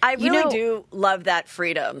I really do love that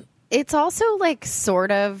freedom. It's also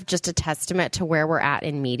sort of just a testament to where we're at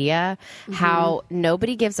in media, how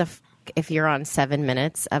nobody gives a if you're on 7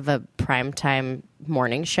 minutes of a primetime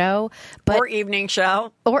morning show, or evening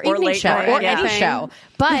show, or evening show, night, or any show.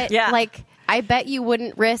 But Yeah. I bet you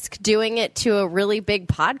wouldn't risk doing it to a really big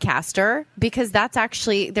podcaster because that's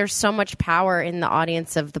actually, there's so much power in the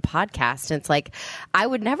audience of the podcast. And it's I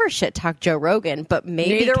would never shit talk Joe Rogan, but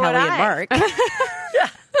maybe Neither Kelly would and I. Mark.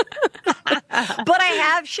 But I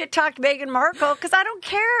have shit talked Meghan Markle because I don't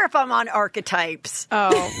care if I'm on Archetypes. Oh,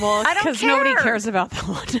 well, I don't because care. nobody cares about that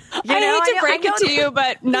one. I hate to break it to you,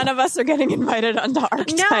 but none of us are getting invited onto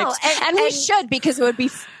Archetypes. No, and we should, because it would be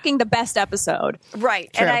fucking the best episode. Right.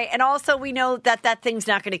 And also we know that thing's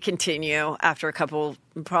not going to continue after a couple,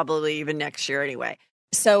 probably even next year anyway.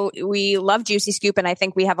 So we love Juicy Scoop, and I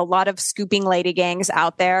think we have a lot of scooping lady gangs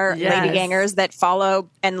out there, Yes. lady gangers that follow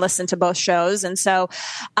and listen to both shows. And so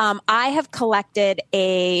I have collected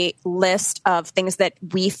a list of things that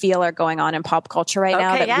we feel are going on in pop culture right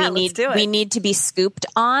now that we need to be scooped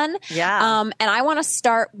on. Yeah. And I want to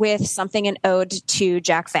start with something an ode to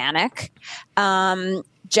Jack Vanek.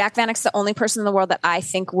 Jack Vanek's the only person in the world that I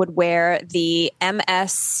think would wear the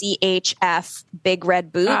MSCHF big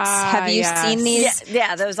red boots. Have you seen these?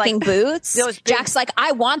 Yeah, those like boots. Those big, Jack's like,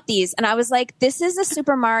 I want these, and I was like, this is a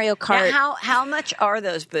Super Mario Kart. Now, how much are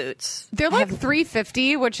those boots? They're like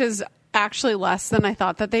 $350, which is actually less than I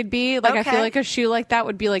thought that they'd be. Like, I feel like a shoe like that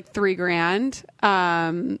would be like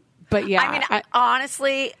 $3,000. But yeah, I mean,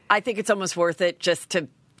 honestly, I think it's almost worth it just to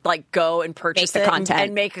like go and purchase Make the content.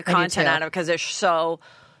 and make a content out of it because they're so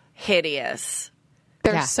hideous.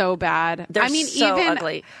 They're so bad. They're so even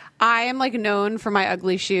ugly. I am like known for my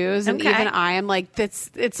ugly shoes, and even I am like,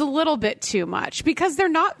 it's a little bit too much because they're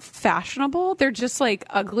not fashionable. They're just like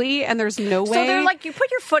ugly, and there's no way. So they're like, you put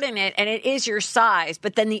your foot in it, and it is your size,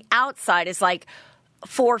 but then the outside is like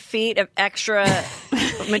 4 feet of extra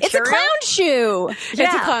material. It's a clown shoe. It's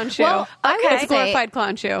a clown shoe. Well, It's a glorified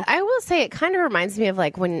clown shoe. I will say it kind of reminds me of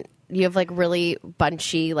like when you have like really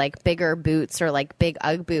bunchy, like bigger boots or like big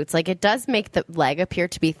Ugg boots. Like it does make the leg appear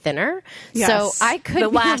to be thinner. Yes. So I could The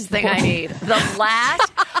last thing I need. The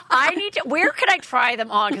last. I need to. Where could I try them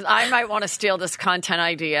on? Because I might want to steal this content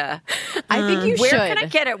idea. I think you Where should. can I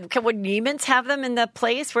get it? Would Neiman's have them in the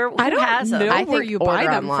place? Who I don't has them? know I where think you buy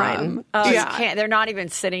order them online. from. Oh, you can't. They're not even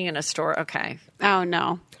sitting in a store. Okay. Oh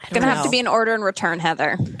no. Gonna have to be an order and return,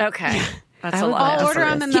 Heather. Okay. That's a would lot. I'll of order effort.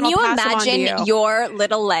 them and Can then you I'll pass them on to imagine you. your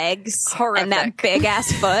little legs Horrific. and that big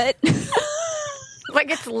ass foot? Like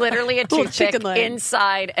it's literally a Little toothpick chicken leg.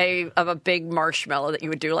 inside of a big marshmallow that you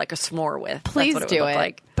would do like a s'more with. Please That's what it do would look it.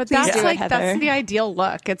 like. But Please that's do it, like Heather. that's the ideal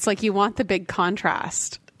look. It's like you want the big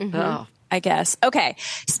contrast. Oh. I guess. Okay.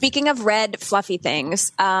 Speaking of red, fluffy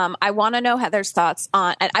things, I want to know Heather's thoughts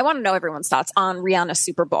on, and I want to know everyone's thoughts on Rihanna's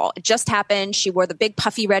Super Bowl. It just happened. She wore the big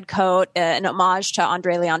puffy red coat, an homage to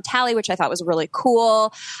Andre Leon Talley, which I thought was really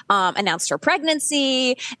cool. Announced her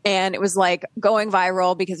pregnancy, and it was like going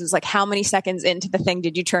viral because it was like, how many seconds into the thing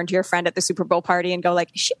did you turn to your friend at the Super Bowl party and go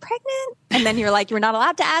like, is she pregnant? And then you're like, you're not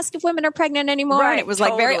allowed to ask if women are pregnant anymore. Right, and it was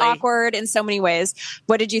like very totally. awkward in so many ways.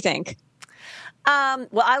 What did you think?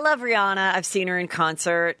 Well, I love Rihanna. I've seen her in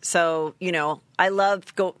concert. So, I love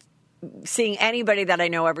seeing anybody that I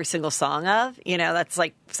know every single song of. That's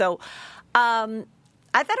like, so I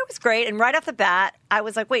thought it was great. And right off the bat, I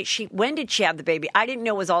was like, wait, when did she have the baby? I didn't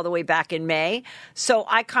know it was all the way back in May. So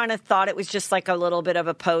I kind of thought it was just like a little bit of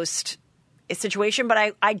a post situation.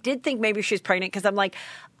 But I did think maybe she was pregnant because I'm like,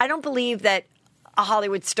 I don't believe that a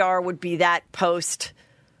Hollywood star would be that post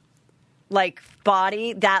like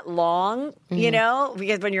body that long,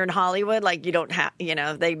 because when you're in Hollywood, like you don't have,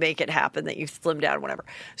 they make it happen that you slim down, whatever.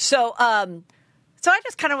 So I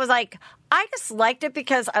just kind of was like, I just liked it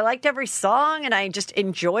because I liked every song and I just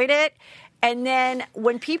enjoyed it. And then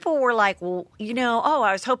when people were like, well,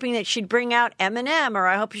 I was hoping that she'd bring out Eminem, or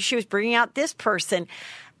I hope she was bringing out this person.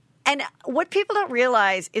 And what people don't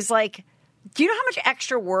realize is like, do you know how much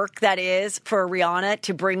extra work that is for Rihanna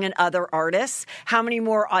to bring in other artists? How many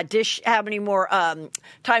more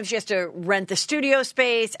times she has to rent the studio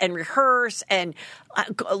space and rehearse and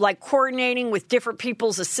like coordinating with different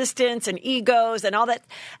people's assistants and egos and all that.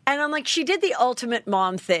 And I'm like, she did the ultimate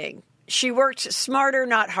mom thing. She worked smarter,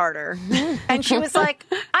 not harder. And she was like,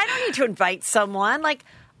 I don't need to invite someone. Like,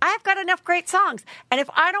 I've got enough great songs. And if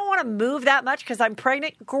I don't want to move that much because I'm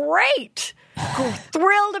pregnant, great.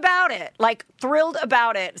 Thrilled about it.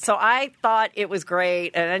 So I thought it was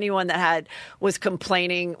great. And anyone that was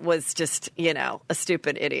complaining was just, a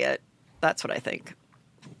stupid idiot. That's what I think.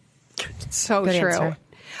 So Good true. answer.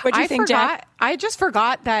 What do you think, Jack? I just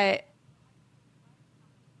forgot that.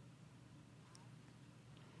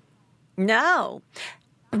 No.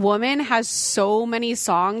 Woman has so many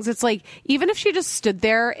songs. It's like, even if she just stood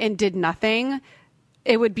there and did nothing,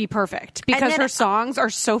 it would be perfect because her songs are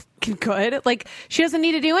so fucking good. Like, she doesn't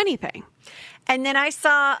need to do anything. And then I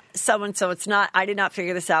saw someone, I did not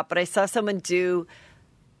figure this out, but I saw someone do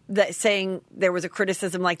saying there was a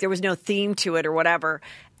criticism, like there was no theme to it or whatever.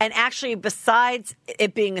 And actually, besides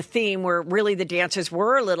it being a theme where really the dancers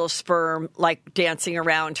were a little sperm, like dancing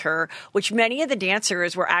around her, which many of the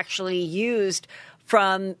dancers were actually used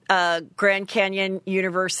from Grand Canyon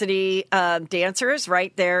University dancers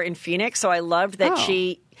right there in Phoenix. So I loved that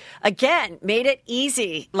she, again, made it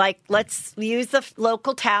easy. Like, let's use the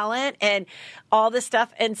local talent and all this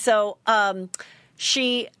stuff. And so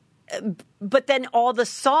but then all the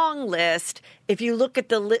song list, if you look at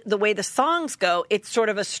the way the songs go, it's sort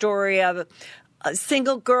of a story of a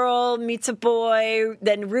single girl meets a boy,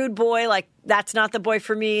 then rude boy, like that's not the boy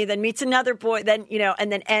for me, then meets another boy, then, and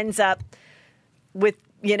then ends up with,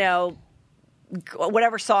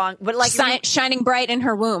 whatever song, but like shining bright in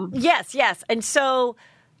her womb. Yes. And so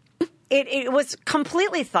it was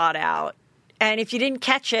completely thought out. And if you didn't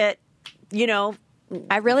catch it,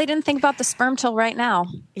 I really didn't think about the sperm till right now.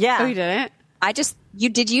 Yeah. Oh, you didn't?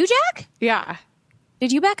 Did you, Jack? Yeah.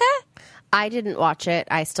 Did you, Becca? I didn't watch it.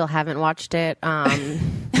 I still haven't watched it.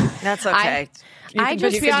 That's okay. I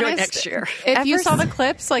just you be can honest. do it next year. If you saw the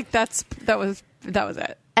clips, like that was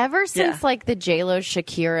it. Ever since like the J-Lo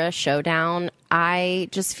Shakira showdown, I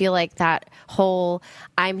just feel like that whole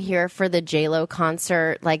I'm here for the J-Lo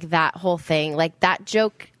concert, like that whole thing, like that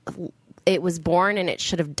joke, it was born and it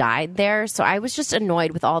should have died there. So I was just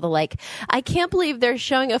annoyed with all the like, I can't believe they're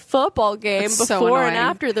showing a football game before and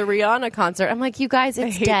after the Rihanna concert. I'm like, you guys,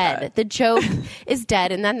 it's dead. That. The joke is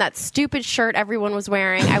dead. And then that stupid shirt everyone was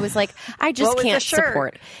wearing, I was like, I just can't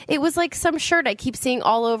support. It was like some shirt I keep seeing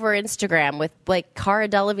all over Instagram with like Cara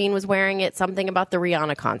Delevingne was wearing it, something about the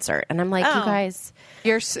Rihanna concert. And I'm like, you guys.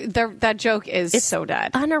 That joke is so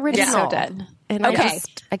dead. Unoriginal. It's so dead. And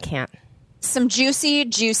I can't. Some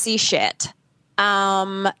juicy shit.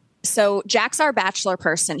 So Jack's our Bachelor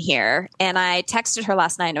person here, and I texted her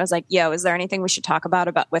last night and I was like, yo, is there anything we should talk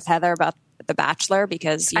about with Heather about The Bachelor?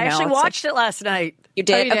 Because I actually watched it last night. You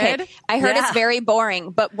did? Oh, you okay. did? I heard it's very boring,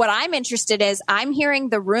 but what I'm interested is I'm hearing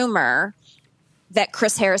the rumor that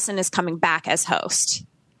Chris Harrison is coming back as host.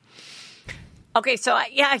 Okay, so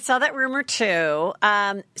I saw that rumor too.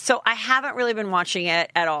 So I haven't really been watching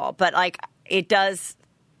it at all, but like it does.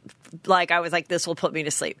 Like I was like, this will put me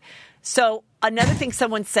to sleep. So another thing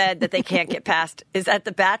someone said that they can't get past is that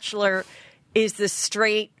The Bachelor is the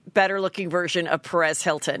straight, better looking version of Perez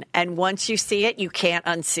Hilton. And once you see it, you can't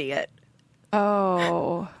unsee it.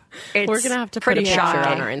 Oh. We're going to have to put a picture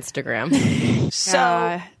on our Instagram.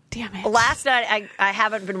 So damn it. Last night, I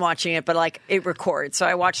haven't been watching it, but like it records. So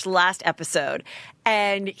I watched the last episode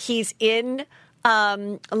and he's in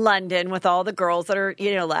London with all the girls that are,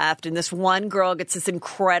 left. And this one girl gets this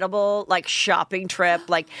incredible like shopping trip,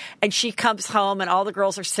 and she comes home and all the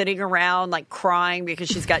girls are sitting around like crying because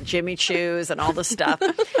she's got Jimmy Choos and all this stuff.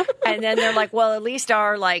 And then they're like, well, at least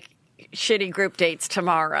our like shitty group dates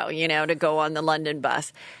tomorrow, to go on the London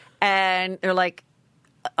bus. And they're like,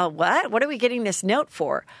 what? What are we getting this note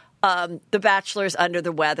for? The Bachelor's under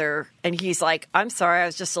the weather, and he's like, I'm sorry, I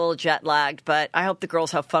was just a little jet lagged, but I hope the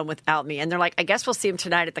girls have fun without me. And they're like, I guess we'll see him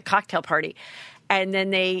tonight at the cocktail party. And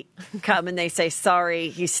then they come and they say, sorry,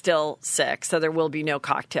 he's still sick, so there will be no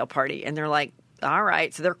cocktail party. And they're like, all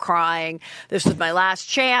right. So they're crying. This was my last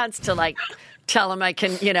chance to like tell him I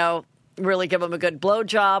can, really give him a good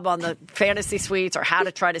blowjob on the fantasy suites, or how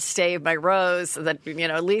to try to save my rose so that,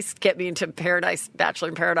 at least get me into paradise, Bachelor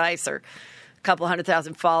in Paradise, or couple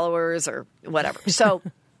 100,000 followers or whatever. So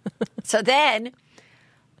then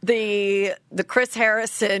the Chris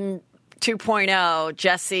Harrison 2.0,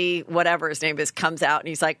 Jesse, whatever his name is, comes out and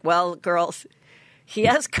he's like, well, girls, he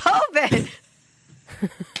has COVID.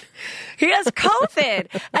 He has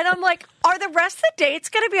COVID. And I'm like, are the rest of the dates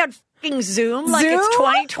going to be on fucking Zoom like it's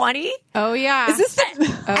 2020? Oh, yeah. Is this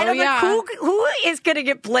and I'm like, who is going to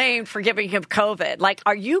get blamed for giving him COVID? Like,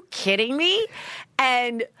 are you kidding me?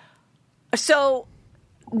 And so,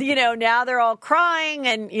 now they're all crying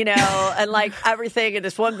and, and like everything. And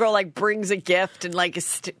this one girl like brings a gift and like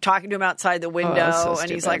is talking to him outside the window. So and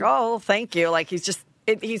he's like, oh, thank you. Like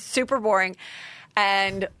he's super boring.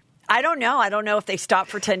 And I don't know. I don't know if they stop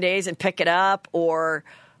for 10 days and pick it up or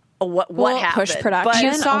what happened. Push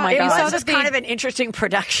production. Oh my God. It was just kind of an interesting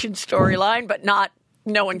production storyline, but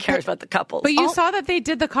no one cares about the couple. But you saw that they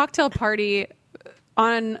did the cocktail party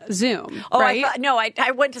on Zoom, right?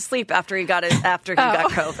 I went to sleep after he got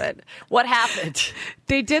COVID. What happened?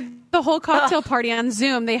 They did the whole cocktail party on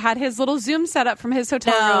Zoom. They had his little Zoom set up from his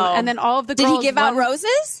hotel room, and then all of the girls. Did he give out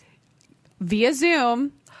roses via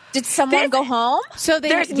Zoom? Did someone go home? So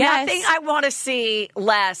there's nothing I want to see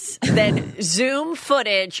less than Zoom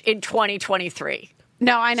footage in 2023.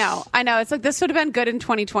 No, I know. It's like this would have been good in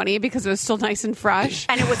 2020 because it was still nice and fresh.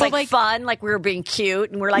 And it was like fun, like we were being cute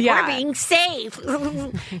and we're like, we're being safe.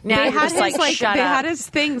 Now they had had his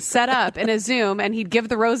thing set up in a Zoom and he'd give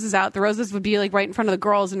the roses out. The roses would be like right in front of the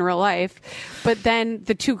girls in real life. But then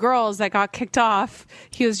the two girls that got kicked off,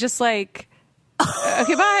 he was just like,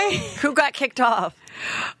 okay, bye. Who got kicked off?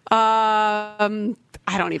 I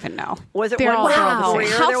don't even know. Was it They're one girl? Wow.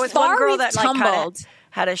 There was How one far girl we've that like tumbled.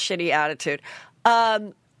 had a shitty attitude.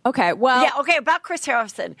 Okay, well. Yeah, okay, about Chris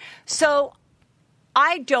Harrison. So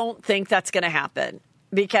I don't think that's going to happen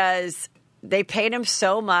because they paid him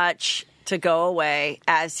so much to go away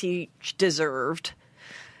as he deserved.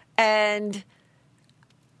 And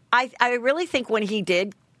I really think when he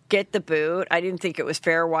did get the boot, I didn't think it was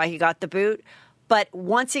fair why he got the boot. But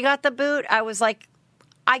once he got the boot, I was like,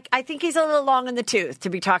 I think he's a little long in the tooth to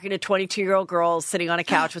be talking to 22-year-old girls sitting on a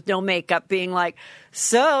couch with no makeup being like,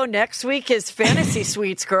 so next week is fantasy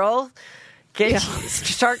suites, girl.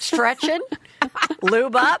 Start stretching,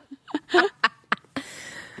 lube up.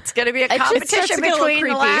 It's going to be a competition between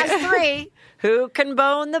the last three. Who can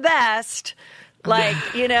bone the best? Like,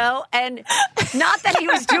 and not that he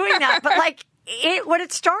was doing that, but like, when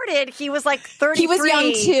it started, he was like 33. He was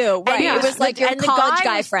young too, right? And it was like your college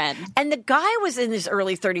guy was, friend. And the guy was in his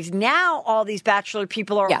early 30s. Now all these bachelor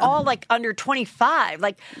people are all like under 25.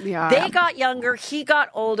 Like they got younger, he got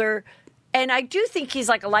older. And I do think he's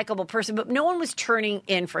like a likable person, but no one was turning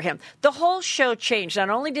in for him. The whole show changed. Not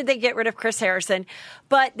only did they get rid of Chris Harrison,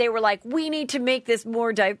 but they were like, we need to make this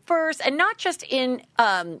more diverse. And not just in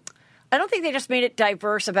I don't think they just made it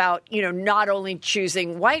diverse about, not only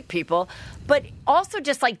choosing white people, but also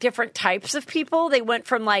just like different types of people. They went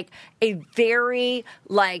from like a very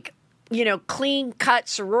like, clean cut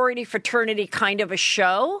sorority fraternity kind of a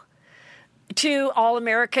show to all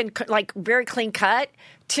American, like very clean cut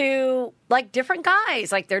to like different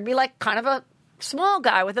guys. Like there'd be like kind of a small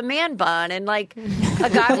guy with a man bun and like a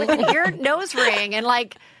guy with an nose ring and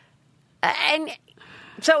like, and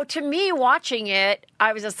so to me watching it,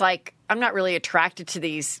 I was just like, I'm not really attracted to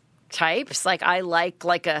these types. Like I like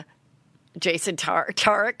a Jason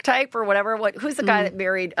Tarek type or whatever. Who's the guy that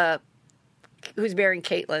married, who's marrying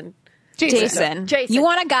Caitlyn? Jason. You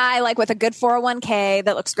want a guy like with a good 401k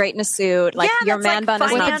that looks great in a suit. Like your man bun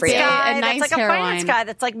is not for you. Guy, a nice that's like hairline. A finance guy.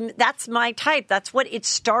 That's like, that's my type. That's what it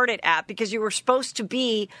started at because you were supposed to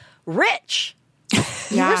be rich.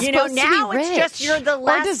 Yeah. Now it's just you're the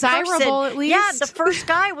last desirable person. at least. Yeah, the first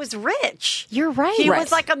guy was rich. You're right. He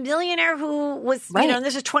was like a millionaire who was, and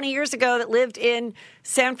this is 20 years ago that lived in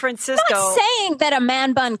San Francisco. I'm not saying that a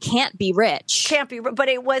man bun can't be rich. Can't be, but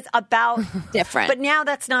it was about different. But now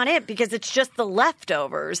that's not it because it's just the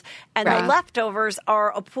leftovers. And the leftovers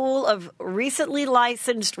are a pool of recently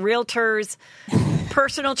licensed realtors,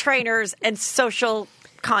 personal trainers, and social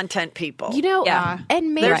content people.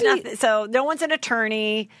 And maybe there's nothing, so no one's an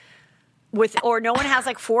attorney or no one has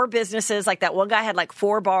like 4 businesses. Like that one guy had like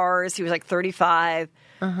 4 bars. He was like 35.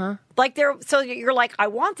 Like so you're like, I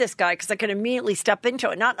want this guy because I can immediately step into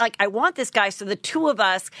it. Not like I want this guy so the two of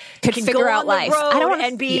us can go figure out on life. the road I don't want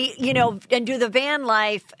and be, and do the van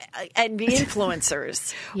life and be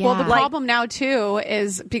influencers. Well, the problem now too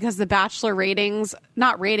is because the Bachelor ratings,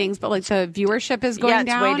 not ratings, but like the viewership is going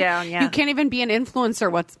it's way down. Yeah. You can't even be an influencer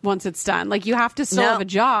once it's done. Like you have to still have a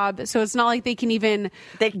job, so it's not like they can even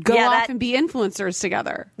go off and be influencers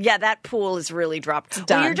together. Yeah, that pool is really dropped.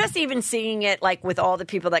 Well, you're just even seeing it like with all the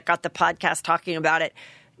people that got the podcast talking about it.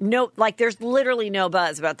 No, like there's literally no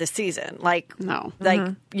buzz about this season. Like, no, like,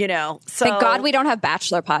 so. Thank God we don't have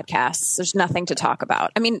Bachelor podcasts. There's nothing to talk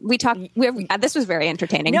about. I mean, this was very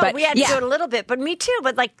entertaining. No, but we had to do it a little bit, but me too.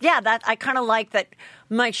 But like, that I kind of like that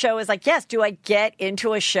my show is like, yes, do I get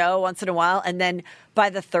into a show once in a while? And then by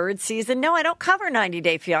the 3rd season, no, I don't cover 90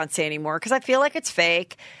 Day Fiancé anymore because I feel like it's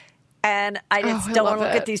fake. And I just don't want to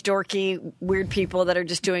look at these dorky, weird people that are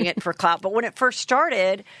just doing it for clout. But when it first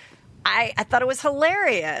started, I thought it was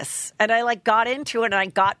hilarious. And I like got into it and I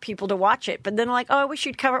got people to watch it. But then like, I wish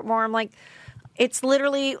you'd cover it more. I'm like, it's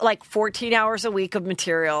literally like 14 hours a week of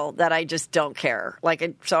material that I just don't care.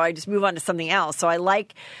 So I just move on to something else. So I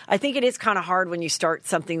think it is kind of hard when you start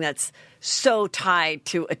something that's so tied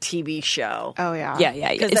to a TV show. Oh, yeah.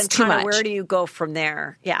 Yeah. Because then kind of where do you go from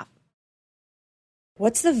there? Yeah.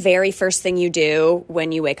 What's the very first thing you do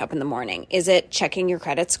when you wake up in the morning? Is it checking your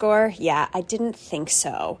credit score? Yeah, I didn't think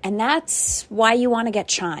so. And that's why you want to get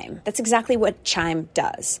Chime. That's exactly what Chime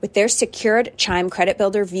does. With their secured Chime Credit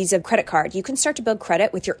Builder Visa credit card, you can start to build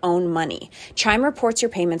credit with your own money. Chime reports your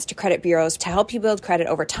payments to credit bureaus to help you build credit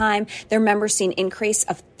over time. Their members see an increase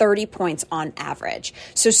of 30 points on average.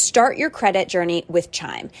 So start your credit journey with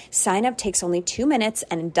Chime. Sign up takes only 2 minutes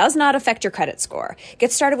and does not affect your credit score.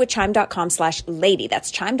 Get started with chime.com/lady. That's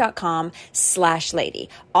chime.com/lady.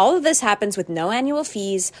 All of this happens with no annual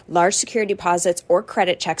fees, large security deposits, or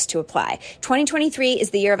credit checks to apply. 2023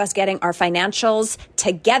 is the year of us getting our financials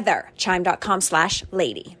together.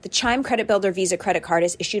 Chime.com/lady. The Chime Credit Builder Visa credit card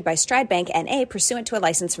is issued by Stride Bank N.A. pursuant to a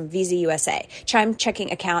license from Visa USA. Chime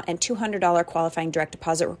checking account and $200 qualifying direct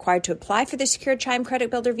deposit required to apply for the secured Chime Credit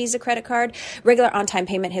Builder Visa credit card. Regular on-time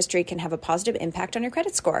payment history can have a positive impact on your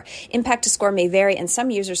credit score. Impact to score may vary, and some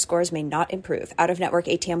users' scores may not improve. Out-of-network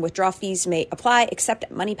ATM withdrawal fees may apply, except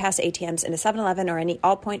at MoneyPass ATMs in a 7-Eleven or any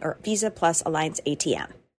Allpoint or Visa Plus Alliance ATM.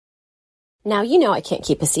 Now, you know I can't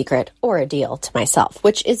keep a secret or a deal to myself,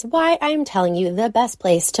 which is why I'm telling you the best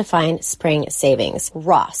place to find spring savings.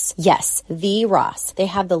 Ross. Yes, the Ross. They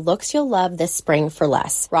have the looks you'll love this spring for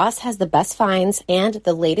less. Ross has the best finds and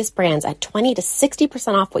the latest brands at 20 to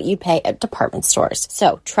 60% off what you'd pay at department stores.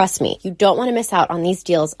 So trust me, you don't want to miss out on these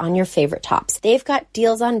deals on your favorite tops. They've got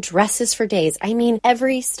deals on dresses for days. I mean,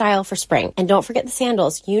 every style for spring. And don't forget the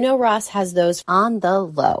sandals. You know Ross has those on the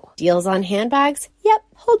low. Deals on handbags? Yep,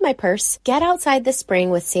 hold my purse. Get outside this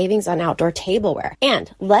spring with savings on outdoor tableware.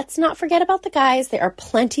 And let's not forget about the guys. There are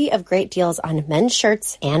plenty of great deals on men's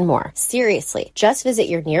shirts and more. Seriously, just visit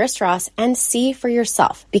your nearest Ross and see for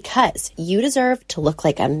yourself, because you deserve to look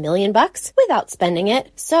like $1 million without spending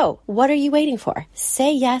it. So what are you waiting for?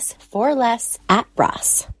 Say yes for less at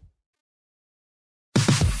Ross.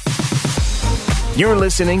 You're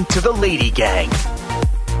listening to The Lady Gang.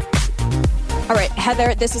 All right,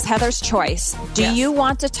 Heather, this is Heather's choice. Do you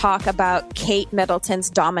want to talk about Kate Middleton's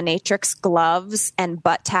dominatrix gloves and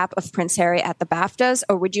butt tap of Prince Harry at the BAFTAs,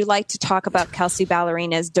 or would you like to talk about Kelsey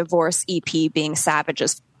Ballerina's divorce EP being savage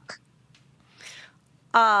as fuck?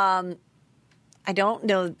 I don't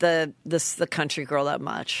know the country girl that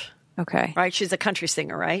much. Okay. Right? She's a country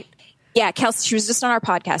singer, right? Yeah, Kelsey, she was just on our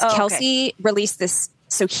podcast. Oh, Kelsey released this.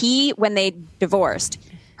 So when they divorced,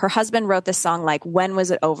 her husband wrote this song like, "When was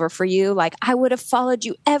it over for you?" Like, "I would have followed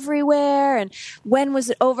you everywhere." And "When was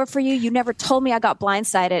it over for you? You never told me, I got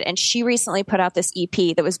blindsided." And she recently put out this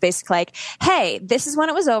EP that was basically like, "Hey, this is when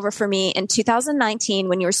it was over for me in 2019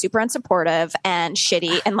 when you were super unsupportive and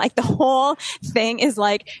shitty." And like the whole thing is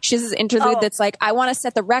like, she has this interlude that's like, "I want to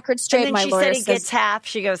set the record straight." And then my she lawyer said he gets half.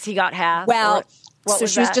 She goes, he got half. Well, so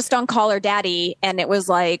she was that? just on Call Her Daddy, and it was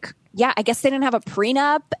like, yeah, I guess they didn't have a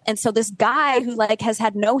prenup. And so this guy who like has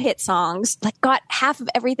had no hit songs, like got half of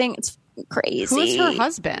everything. It's crazy. Who is her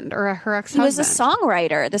husband or her ex-husband? He was a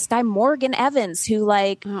songwriter. This guy, Morgan Evans, who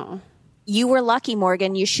like, you were lucky,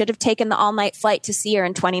 Morgan. You should have taken the all-night flight to see her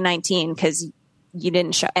in 2019 because you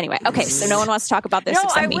didn't show. Anyway, okay, so no one wants to talk about this. No,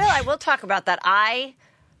 except I me. will. I will talk about that. I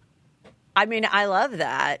mean, I love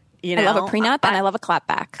that. You know, I love a prenup and I love a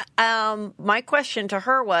clapback. My question to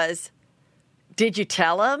her was, did you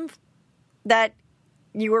tell him that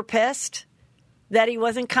you were pissed that he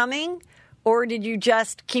wasn't coming, or did you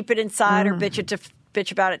just keep it inside or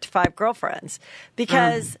bitch about it to 5 girlfriends?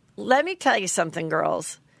 Because let me tell you something,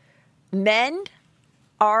 girls. Men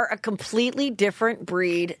are a completely different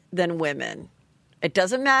breed than women. It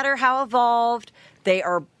doesn't matter how evolved they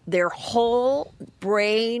are. Their whole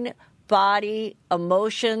brain, body,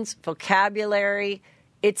 emotions, vocabulary,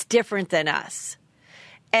 it's different than us.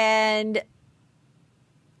 And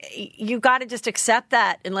you got to just accept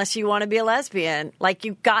that unless you want to be a lesbian. Like,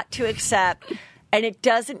 you got to accept, and it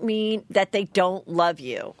doesn't mean that they don't love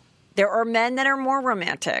you. There are men that are more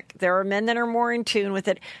romantic. There are men that are more in tune with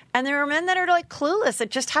it. And there are men that are like clueless that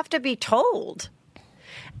just have to be told.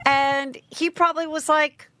 And he probably was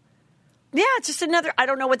like, yeah, it's just another, I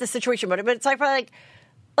don't know what the situation was, but it's like, probably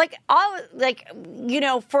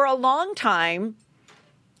for a long time,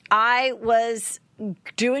 I was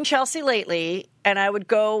doing Chelsea Lately, and I would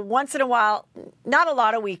go once in a while, not a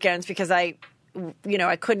lot of weekends because I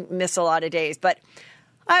couldn't miss a lot of days, but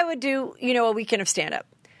I would do, a weekend of stand-up.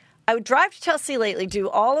 I would drive to Chelsea Lately, do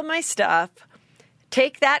all of my stuff,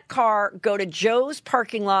 take that car, go to Joe's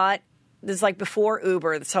parking lot. This is like before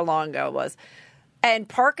Uber. That's how long ago it was. And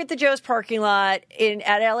park at the Joe's parking lot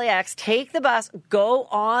at LAX, take the bus, go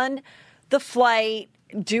on the flight,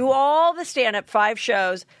 do all the stand-up, 5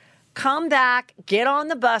 shows, come back, get on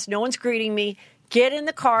the bus, no one's greeting me, get in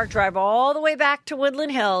the car, drive all the way back to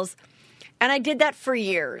Woodland Hills, And I did that for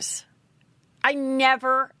years. I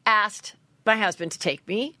never asked my husband to take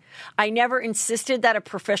me. I never insisted that a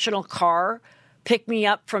professional car pick me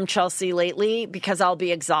up from Chelsea lately because I'll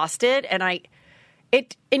be exhausted. And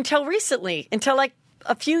until recently, until like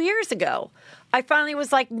a few years ago, I finally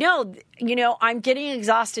was like, no, I'm getting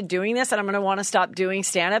exhausted doing this, and I'm going to want to stop doing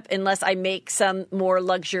stand-up unless I make some more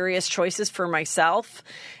luxurious choices for myself.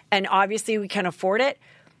 And obviously we can afford it.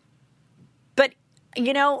 But,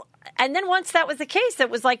 and then once that was the case, it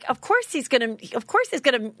was like, of course he's going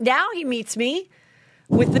to, now he meets me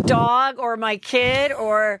with the dog or my kid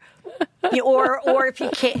or if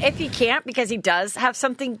he can't because he does have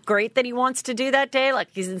something great that he wants to do that day, like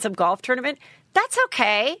he's in some golf tournament, that's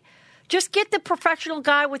okay. Just get the professional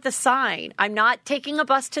guy with the sign. I'm not taking a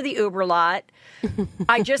bus to the Uber lot.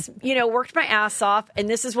 I just, worked my ass off, and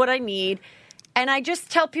this is what I need. And I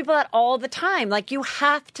just tell people that all the time. Like, you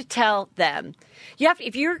have to tell them.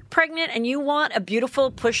 If you're pregnant and you want a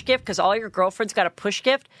beautiful push gift because all your girlfriends got a push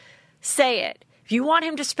gift, say it. If you want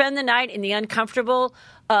him to spend the night in the uncomfortable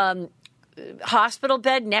hospital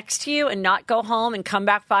bed next to you and not go home and come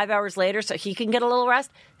back 5 hours later so he can get a little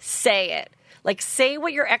rest, say it. Like, say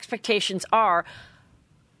what your expectations are,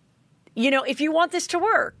 if you want this to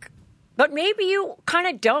work. But maybe you kind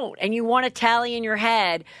of don't, and you want to tally in your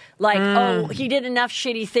head, like, oh, he did enough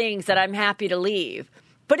shitty things that I'm happy to leave.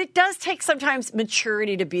 But it does take sometimes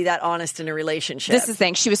maturity to be that honest in a relationship. This is the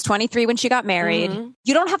thing. She was 23 when she got married. Mm-hmm.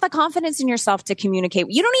 You don't have the confidence in yourself to communicate.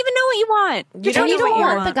 You don't even know what you want. You don't even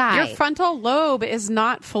want the guy. Your frontal lobe is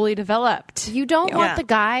not fully developed. You don't want the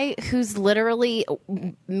guy who's literally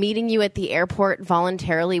meeting you at the airport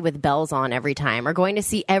voluntarily with bells on every time, or going to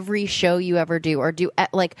see every show you ever do, or do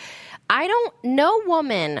no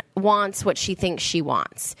woman wants what she thinks she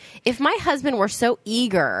wants. If my husband were so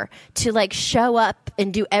eager to show up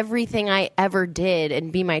and do everything I ever did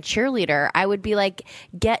and be my cheerleader, I would be like,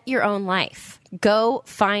 get your own life. Go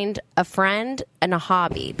find a friend and a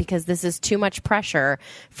hobby, because this is too much pressure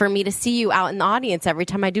for me to see you out in the audience every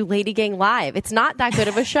time I do Lady Gang Live. It's not that good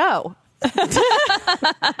of a show.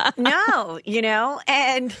 No,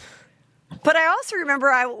 but I also remember,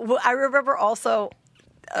 I remember also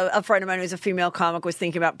a friend of mine who's a female comic was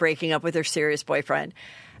thinking about breaking up with her serious boyfriend.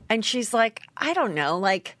 And she's like, I don't know,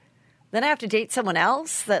 then I have to date someone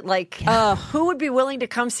else that who would be willing to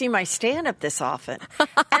come see my stand-up this often? And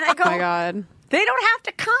I go, oh my God. They don't have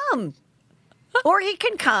to come. Or he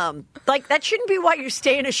can come. That shouldn't be why you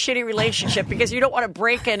stay in a shitty relationship, because you don't want to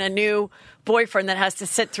break in a new boyfriend that has to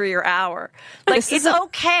sit through your hour. It's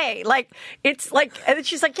okay. It's and then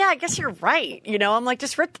she's like, yeah, I guess you're right. I'm like,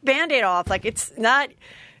 just rip the Band-Aid off. It's not,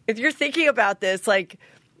 if you're thinking about this, I'm like,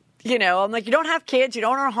 you don't have kids, you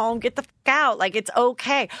don't own a home, get the fuck out. It's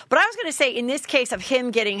okay. But I was going to say, in this case of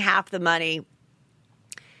him getting half the money,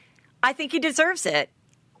 I think he deserves it.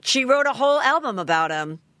 She wrote a whole album about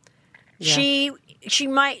him. Yeah. She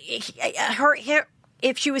might,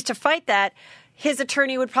 if she was to fight that, his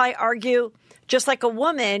attorney would probably argue, just like a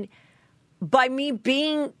woman, by me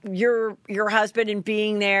being your husband and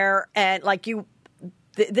being there, and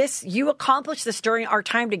you accomplished this during our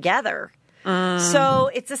time together. So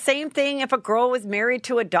it's the same thing if a girl was married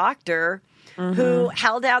to a doctor who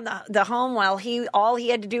held down the home while all he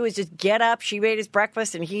had to do was just get up. She made his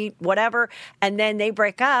breakfast and he whatever, and then they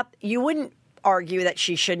break up. You wouldn't argue that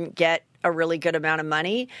she shouldn't get a really good amount of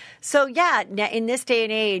money. So yeah, in this day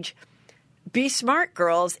and age, be smart,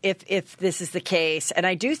 girls, if this is the case. And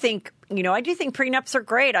I do think prenups are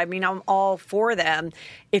great. I mean, I'm all for them.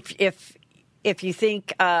 If you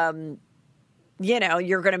think you're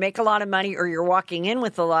going to make a lot of money, or you're walking in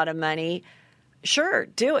with a lot of money, sure,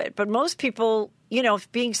 do it. But most people,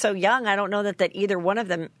 being so young, I don't know that either one of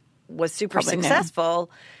them was super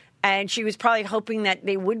successful. No. And she was probably hoping that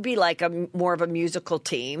they would be more of a musical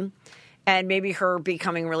team, and maybe her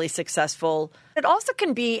becoming really successful. It also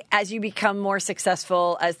can be as you become more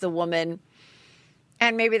successful as the woman,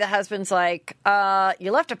 and maybe the husband's like,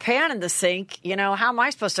 you left a pan in the sink. How am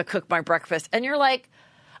I supposed to cook my breakfast? And you're like,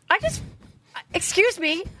 excuse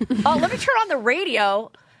me, let me turn on the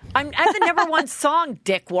radio. I'm the number one song,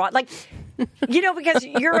 dickwad. Because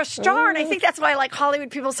you're a star, and I think that's why, Hollywood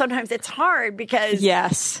people, sometimes it's hard because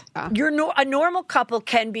yes, a normal couple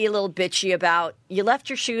can be a little bitchy about you left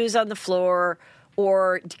your shoes on the floor,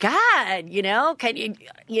 or God, can you,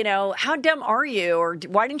 how dumb are you, or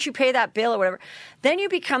why didn't you pay that bill, or whatever. Then you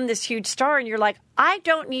become this huge star, and you're like, I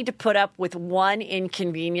don't need to put up with one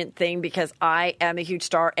inconvenient thing because I am a huge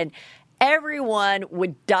star, and everyone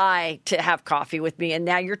would die to have coffee with me, and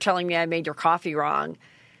now you're telling me I made your coffee wrong.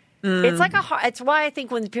 It's it's why I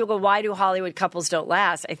think when people go, why do Hollywood couples don't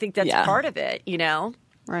last? I think that's part of it,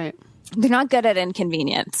 Right. They're not good at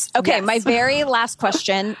inconvenience. Okay, Yes. my very last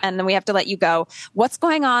question, and then we have to let you go. What's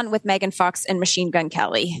going on with Megan Fox and Machine Gun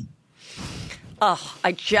Kelly? Oh,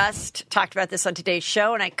 I just talked about this on today's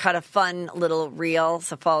show, and I cut a fun little reel.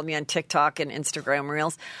 So follow me on TikTok and Instagram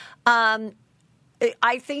Reels.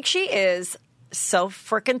 I think she is so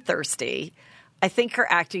freaking thirsty. I think her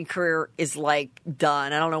acting career is like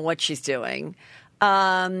done. I don't know what she's doing.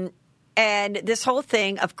 And this whole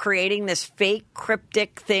thing of creating this fake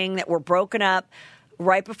cryptic thing that we're broken up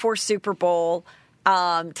right before Super Bowl,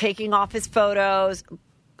 taking off his photos,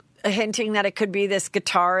 hinting that it could be this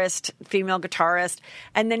guitarist, female guitarist,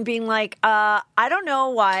 and then being like, I don't know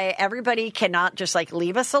why everybody cannot just like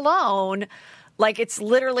leave us alone. Like it's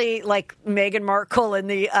literally like Meghan Markle in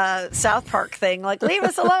the South Park thing, like leave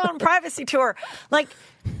us alone, privacy tour. Like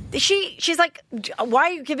she's like, why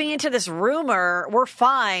are you giving into this rumor? We're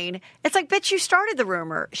fine. It's like, bitch, you started the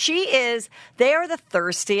rumor. They are the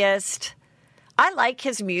thirstiest. I like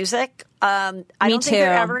his music. I don't think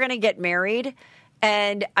they're ever going to get married.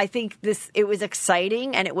 And I think it was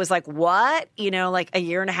exciting, and it was like, what? Like a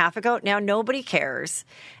year and a half ago. Now nobody cares.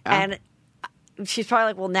 And she's probably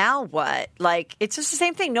like, well, now what? Like, it's just the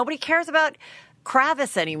same thing. Nobody cares about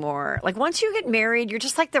Kravis anymore. Like, once you get married, you're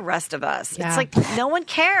just like the rest of us. Yeah. It's like, no one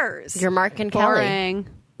cares. You're Mark and Boring.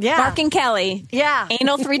 Kelly. Yeah. Mark and Kelly. Yeah.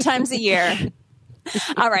 Anal 3 times a year.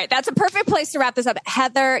 All right. That's a perfect place to wrap this up.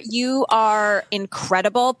 Heather, you are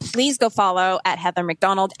incredible. Please go follow at Heather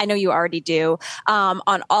McDonald. I know you already do.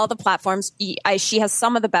 On all the platforms. She has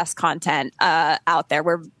some of the best content out there.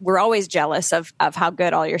 We're always jealous of how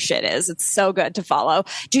good all your shit is. It's so good to follow.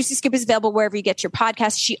 Juicy Scoop is available wherever you get your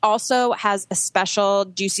podcast. She also has a special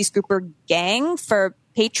Juicy Scooper gang for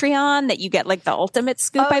Patreon that you get like the ultimate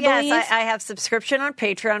scoop, I believe. Yes, I have subscription on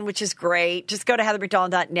Patreon, which is great. Just go to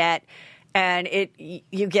heathermcdonald.net. And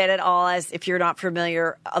you get it all, as if you're not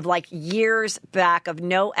familiar, of like years back of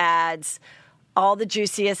no ads, all the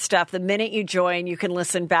juiciest stuff. The minute you join, you can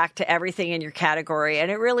listen back to everything in your category. And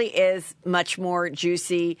it really is much more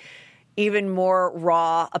juicy, even more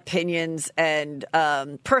raw opinions and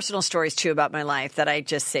personal stories, too, about my life that I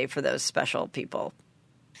just save for those special people.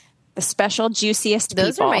 The special juiciest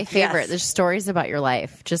Those people. are my favorite. Yes. There's stories about your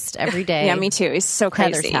life just every day. Yeah, me too. It's so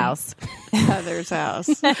crazy. Heather's house. Heather's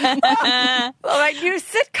house. Well, my new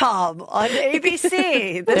sitcom on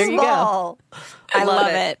ABC. There you go. I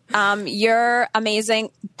love it. You're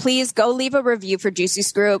amazing. Please go leave a review for Juicy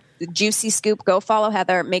Scoop. Go follow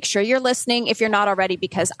Heather. Make sure you're listening if you're not already,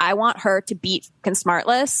 because I want her to beat fucking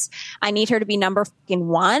Smartless. I need her to be number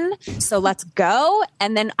 1. So let's go.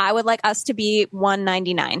 And then I would like us to be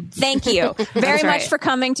 199. Thank you very much for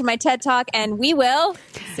coming to my TED Talk, and we will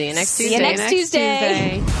See you next see you next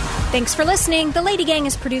Tuesday. Thanks for listening. The Lady Gang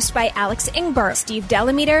is produced by Alex Ingber, Steve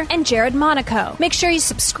Delameter, and Jared Monaco. Make sure you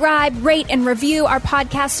subscribe, rate, and review our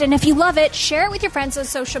podcast. And if you love it, share it with your friends on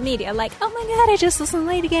social media. Like, oh my God, I just listened to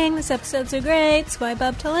Lady Gang. This episode's so great. Swipe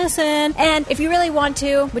up to listen. And if you really want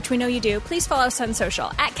to, which we know you do, please follow us on social.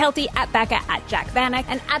 At Kelty, at Becca, at Jack Vanek,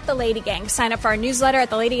 and at The Lady Gang. Sign up for our newsletter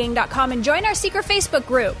at theladygang.com and join our secret Facebook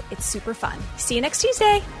group. It's super fun. See you next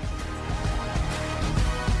Tuesday.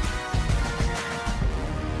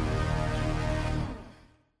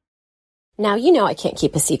 Now, you know I can't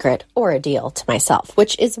keep a secret or a deal to myself,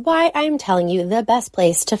 which is why I'm telling you the best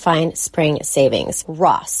place to find spring savings.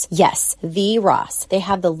 Ross. Yes, the Ross. They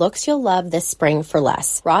have the looks you'll love this spring for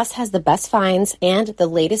less. Ross has the best finds and the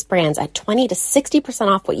latest brands at 20 to 60%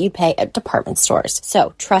 off what you pay at department stores.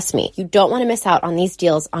 So trust me, you don't want to miss out on these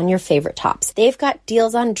deals on your favorite tops. They've got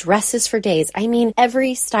deals on dresses for days. I mean,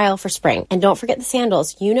 every style for spring. And don't forget the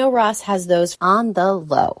sandals. You know Ross has those on the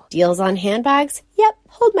low. Deals on handbags? Yep.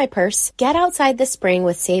 Hold my purse. Get outside this spring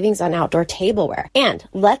with savings on outdoor tableware. And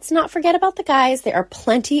let's not forget about the guys. There are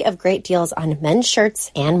plenty of great deals on men's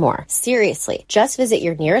shirts and more. Seriously, just visit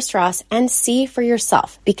your nearest Ross and see for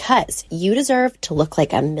yourself, because you deserve to look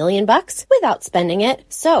like $1 million without spending it.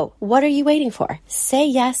 So what are you waiting for? Say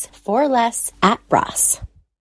yes for less at Ross.